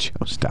not. Joe,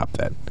 stop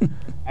that.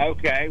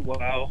 Okay,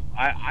 well,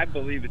 I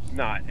believe it's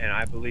not, and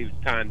I believe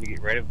it's time to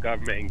get rid of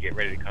government and get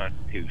rid of the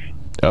Constitution.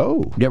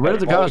 Oh. Get rid of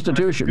the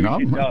Constitution,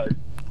 Constitution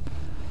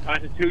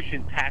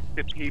Constitution taxes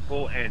the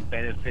people and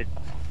benefits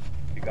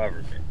the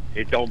government.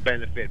 It don't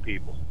benefit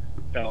people.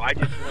 So I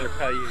just want to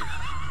tell you...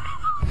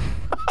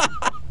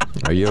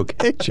 Are you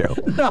okay, Joe?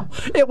 No,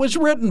 it was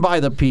written by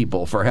the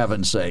people, for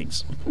heaven's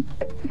sakes.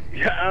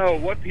 Oh,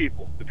 what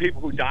people? The people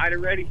who died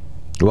already?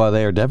 Well,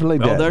 they are definitely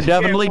dead. They're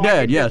definitely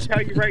dead, yes. I'll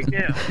tell you right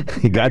now.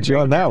 He got you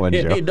on that one,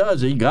 Joe. He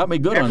does. He got me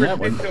good on that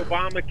one. Ever since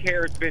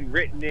Obamacare has been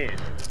written in,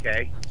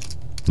 okay?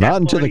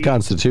 Not into the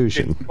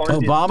Constitution.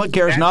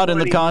 Obamacare's not in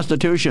the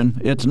Constitution.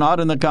 It's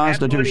not in the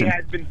Constitution. That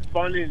money has been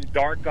funded in the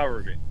dark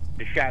government,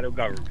 the shadow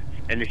government.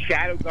 And the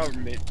shadow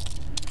government,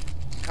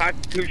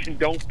 Constitution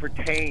don't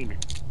pertain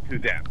to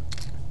them.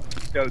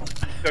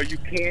 So you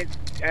can't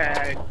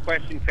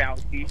question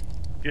Fauci.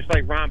 Just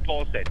like Ron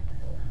Paul said,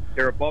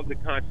 they're above the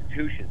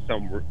Constitution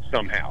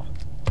somehow.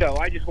 So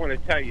I just want to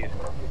tell you,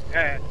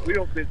 we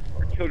don't think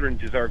our children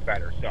deserve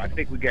better. So I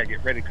think we got to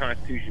get rid of the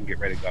Constitution, get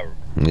rid of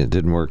government. It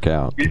didn't work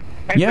out.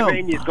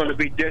 Pennsylvania is going to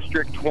be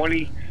District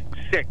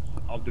 26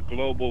 of the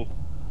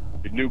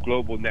new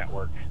global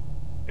network.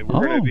 And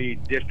we're going to be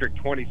District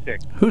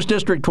 26. Who's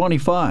District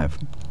 25?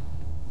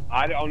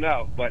 I don't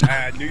know, but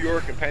New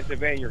York and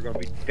Pennsylvania are going to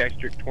be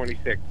District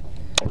 26.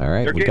 All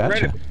right, we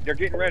got you. They're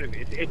getting rid of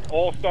it. It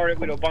all started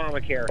with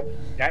Obamacare.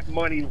 That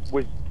money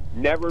was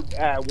never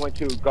went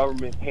to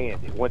government's hand.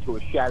 It went to a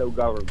shadow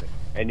government,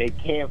 and they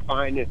can't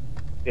find it.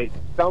 For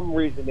some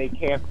reason, they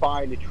can't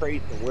find the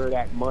trace of where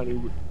that money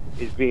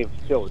is being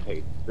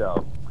facilitated.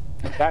 So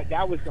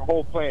that was the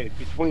whole plan. It's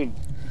between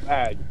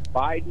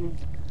Biden,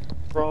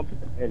 Trump,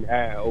 and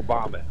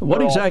Obama.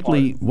 What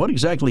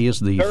exactly is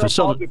the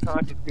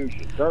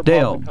facilitation?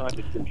 Dale,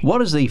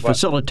 what is the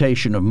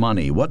facilitation of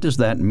money? What does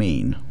that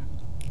mean?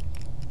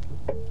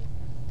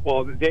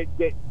 Well,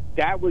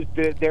 that was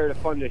there to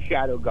fund the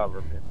shadow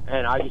government,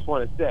 and I just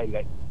want to say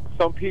that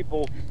some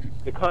people,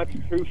 the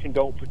Constitution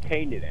don't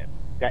pertain to them.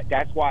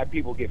 That's why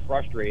people get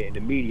frustrated in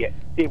the media.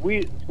 See,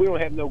 we don't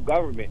have no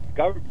government.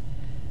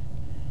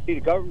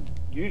 The government.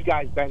 You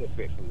guys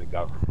benefit from the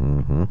government.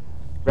 Mm-hmm.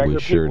 Regular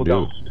we sure people do.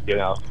 Don't, you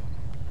know.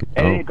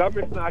 And the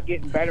government's not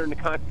getting better, and the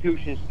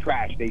Constitution's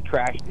trash. They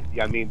trashed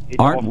it. I mean, it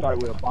all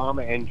started with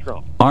Obama and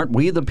Trump. Aren't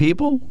we the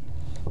people?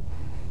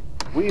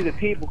 We the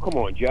people, come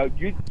on, Joe.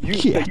 You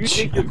Yeah,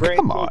 think your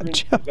come on,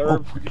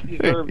 grandchildren deserve where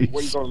you're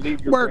going to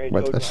leave your Work with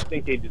grandchildren? us. I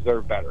think they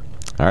deserve better.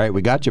 All right,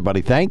 we got you,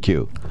 buddy. Thank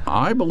you.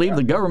 I believe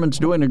the government's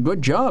doing a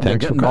good job.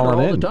 Thanks They're for getting better calling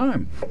all in. the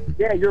time.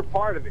 Yeah, you're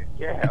part of it.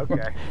 Yeah,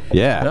 okay.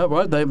 Yeah.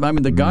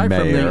 The guy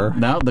Mayor.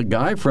 the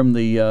guy from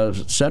the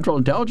Central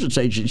Intelligence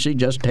Agency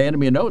just handed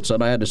me a note,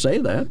 said I had to say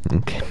that.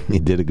 Okay, you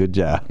did a good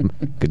job.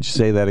 Could you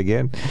say that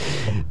again?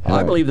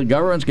 I believe the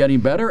government's getting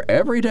better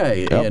every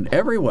day in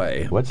every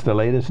way. What's the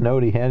latest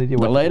note he handed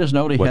you? The latest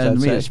note he What's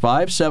handed that me say? is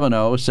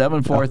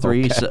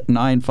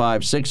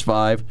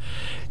 570-743-9565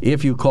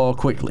 if you call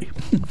quickly.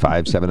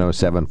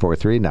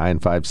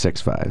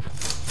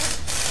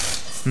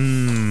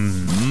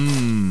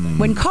 570-743-9565.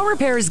 When car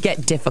repairs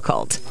get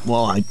difficult,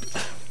 Well, I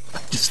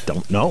just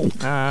don't know.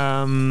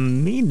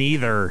 Me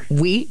neither.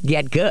 we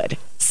get good.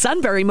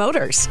 Sunbury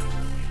Motors.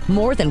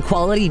 More than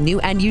quality new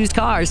and used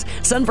cars,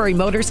 Sunbury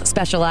Motors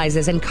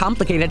specializes in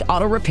complicated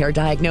auto repair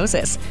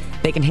diagnosis.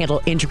 They can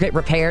handle intricate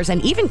repairs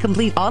and even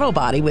complete auto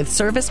body with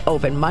service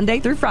open Monday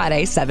through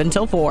Friday, 7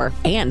 till 4.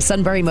 And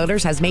Sunbury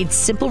Motors has made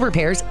simple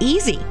repairs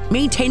easy.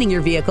 Maintaining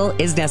your vehicle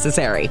is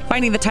necessary.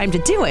 Finding the time to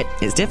do it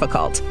is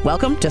difficult.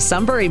 Welcome to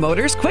Sunbury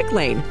Motors Quick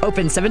Lane.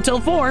 Open 7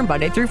 till 4,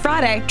 Monday through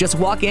Friday. Just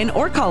walk in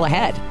or call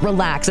ahead.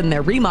 Relax in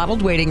their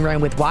remodeled waiting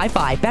room with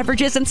Wi-Fi,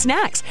 beverages, and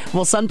snacks.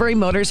 While Sunbury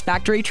Motors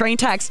factory trained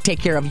techs take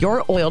care of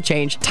your oil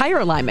change, tire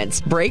alignments,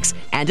 brakes,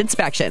 and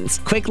inspections.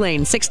 Quick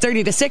Lane,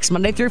 6:30 to 6,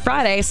 Monday through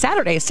Friday,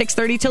 Saturday,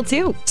 6:30 till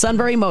 2.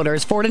 Sunbury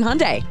Motors, Ford and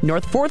Hyundai,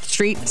 North 4th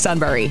Street,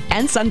 Sunbury.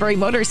 And Sunbury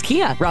Motors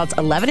Kia, routes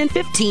 11 and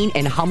 15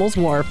 in Hummel's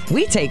Wharf.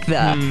 We take the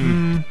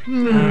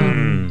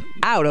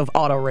out of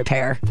auto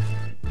repair.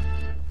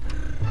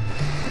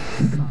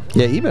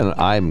 Yeah, even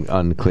I'm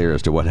unclear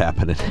as to what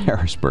happened in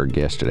Harrisburg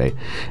yesterday.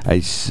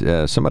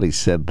 Somebody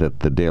said that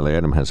the Daily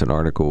Item has an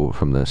article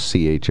from the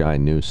CHI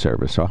News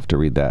Service. I'll have to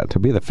read that. To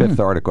be the fifth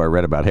article I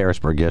read about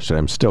Harrisburg yesterday,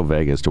 I'm still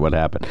vague as to what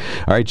happened.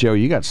 All right, Joe,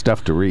 you got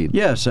stuff to read.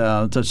 Yes,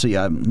 let's see.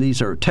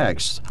 These are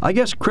texts. I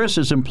guess Chris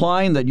is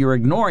implying that you're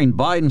ignoring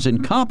Biden's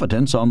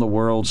incompetence on the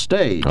world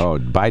stage. Oh,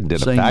 Biden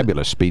did a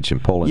fabulous speech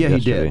in Poland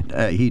yesterday.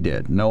 Yeah, he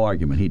did. No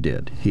argument. He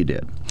did.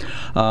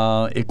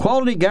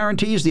 Equality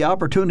guarantees the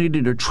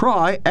opportunity to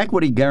try.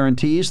 Equity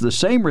guarantees the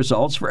same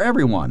results for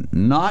everyone.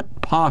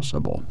 Not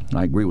possible.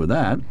 I agree with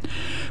that.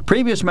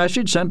 Previous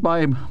message sent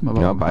by... I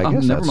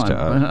guess never that's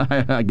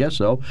mind. I guess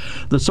so.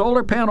 The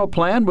solar panel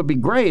plan would be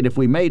great if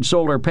we made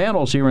solar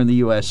panels here in the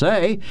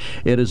USA.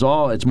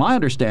 It's my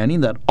understanding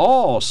that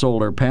all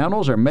solar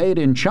panels are made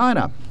in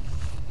China.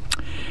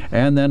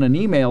 And then an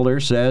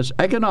emailer says,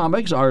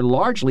 economics are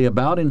largely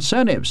about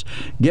incentives.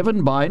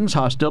 Given Biden's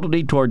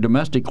hostility toward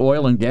domestic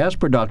oil and gas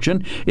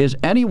production, is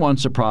anyone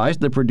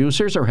surprised that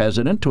producers are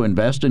hesitant to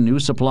invest in new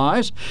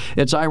supplies?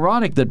 It's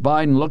ironic that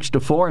Biden looks to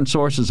foreign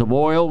sources of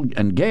oil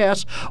and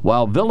gas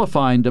while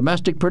vilifying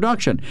domestic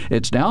production.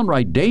 It's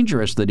downright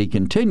dangerous that he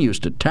continues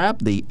to tap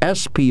the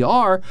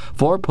SPR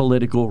for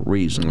political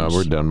reasons. No,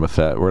 we're done with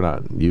that. We're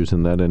not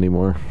using that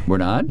anymore. We're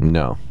not?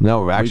 No,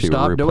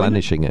 we're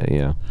replenishing it.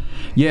 Yeah.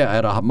 Yeah,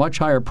 at a much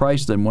higher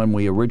price than when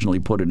we originally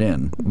put it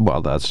in.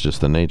 Well, that's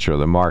just the nature of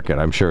the market.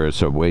 I'm sure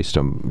it's a waste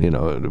of,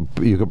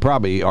 you could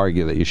probably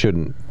argue that you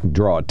shouldn't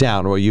draw it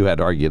down. Well, you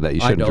had argued that you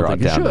shouldn't draw it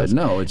down. I don't think you should.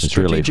 No, it's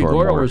strategic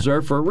really oil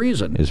reserve for a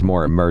reason. It's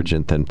more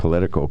emergent than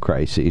political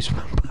crises,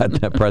 but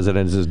the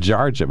president is in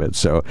charge of it,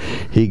 so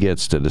he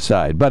gets to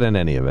decide. But in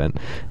any event,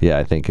 yeah,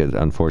 I think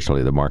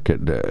unfortunately the market,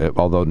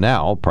 although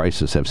now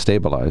prices have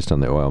stabilized on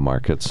the oil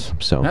markets,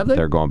 so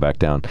they're going back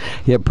down.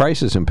 Yeah,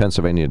 prices in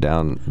Pennsylvania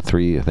down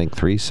 3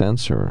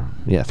 cents or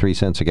 3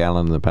 cents a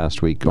gallon in the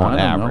past week on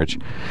average.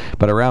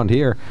 But around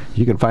here,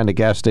 you can find a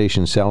gas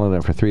station selling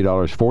it for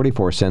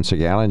 $3.44 a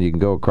gallon. You can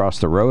go across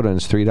the road and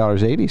it's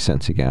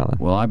 $3.80 a gallon.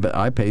 Well,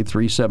 I paid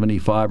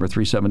 $3.75 or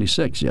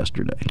 $3.76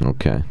 yesterday.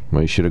 Okay.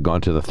 Well, you should have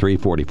gone to the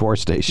 $3.44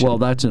 station. Well,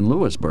 that's in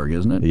Lewisburg,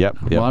 isn't it?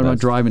 Yep. Well, I'm not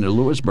driving to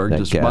Lewisburg.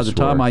 By the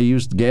time I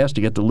used gas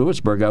to get to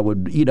Lewisburg, I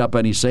would eat up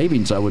any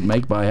savings I would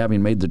make by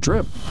having made the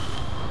trip.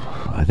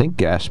 I think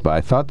GasBuddy, I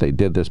thought they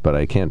did this, but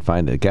I can't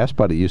find it.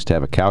 GasBuddy used to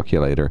have a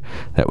calculator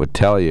that would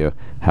tell you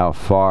how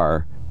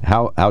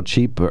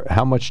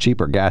much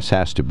cheaper gas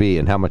has to be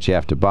and how much you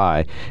have to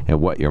buy and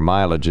what your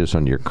mileage is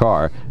on your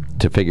car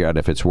to figure out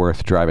if it's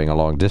worth driving a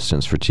long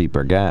distance for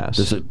cheaper gas.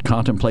 Does it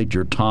contemplate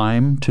your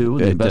time, too,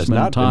 the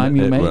investment in time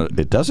you made? Well,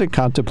 it doesn't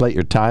contemplate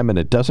your time, and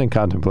it doesn't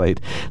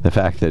contemplate the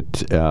fact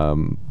that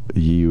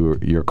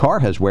your car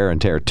has wear and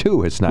tear,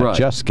 too. It's not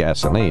just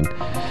gasoline.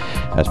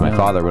 As my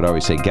father would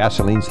always say,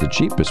 gasoline's the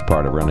cheapest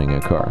part of running a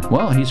car.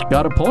 Well, he's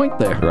got a point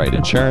there. Right.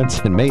 Insurance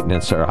and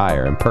maintenance are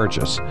higher, and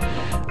purchase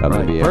of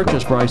the vehicle.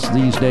 Purchase price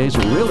these days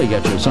will really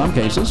get you in some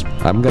cases.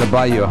 I'm going to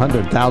buy you a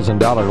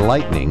 $100,000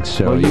 Lightning,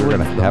 so you're going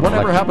to have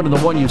whatever happened to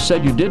the one you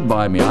said you did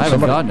buy me? I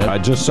haven't gotten it. I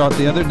just saw it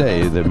the other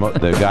day. The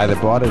guy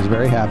that bought it is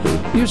very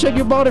happy. You said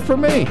you bought it for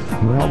me.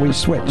 Well, we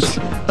switched.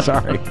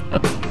 Sorry.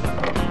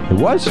 It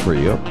was for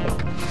you,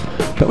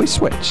 but we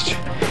switched.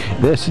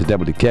 This is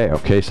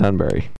WKOK Sunbury.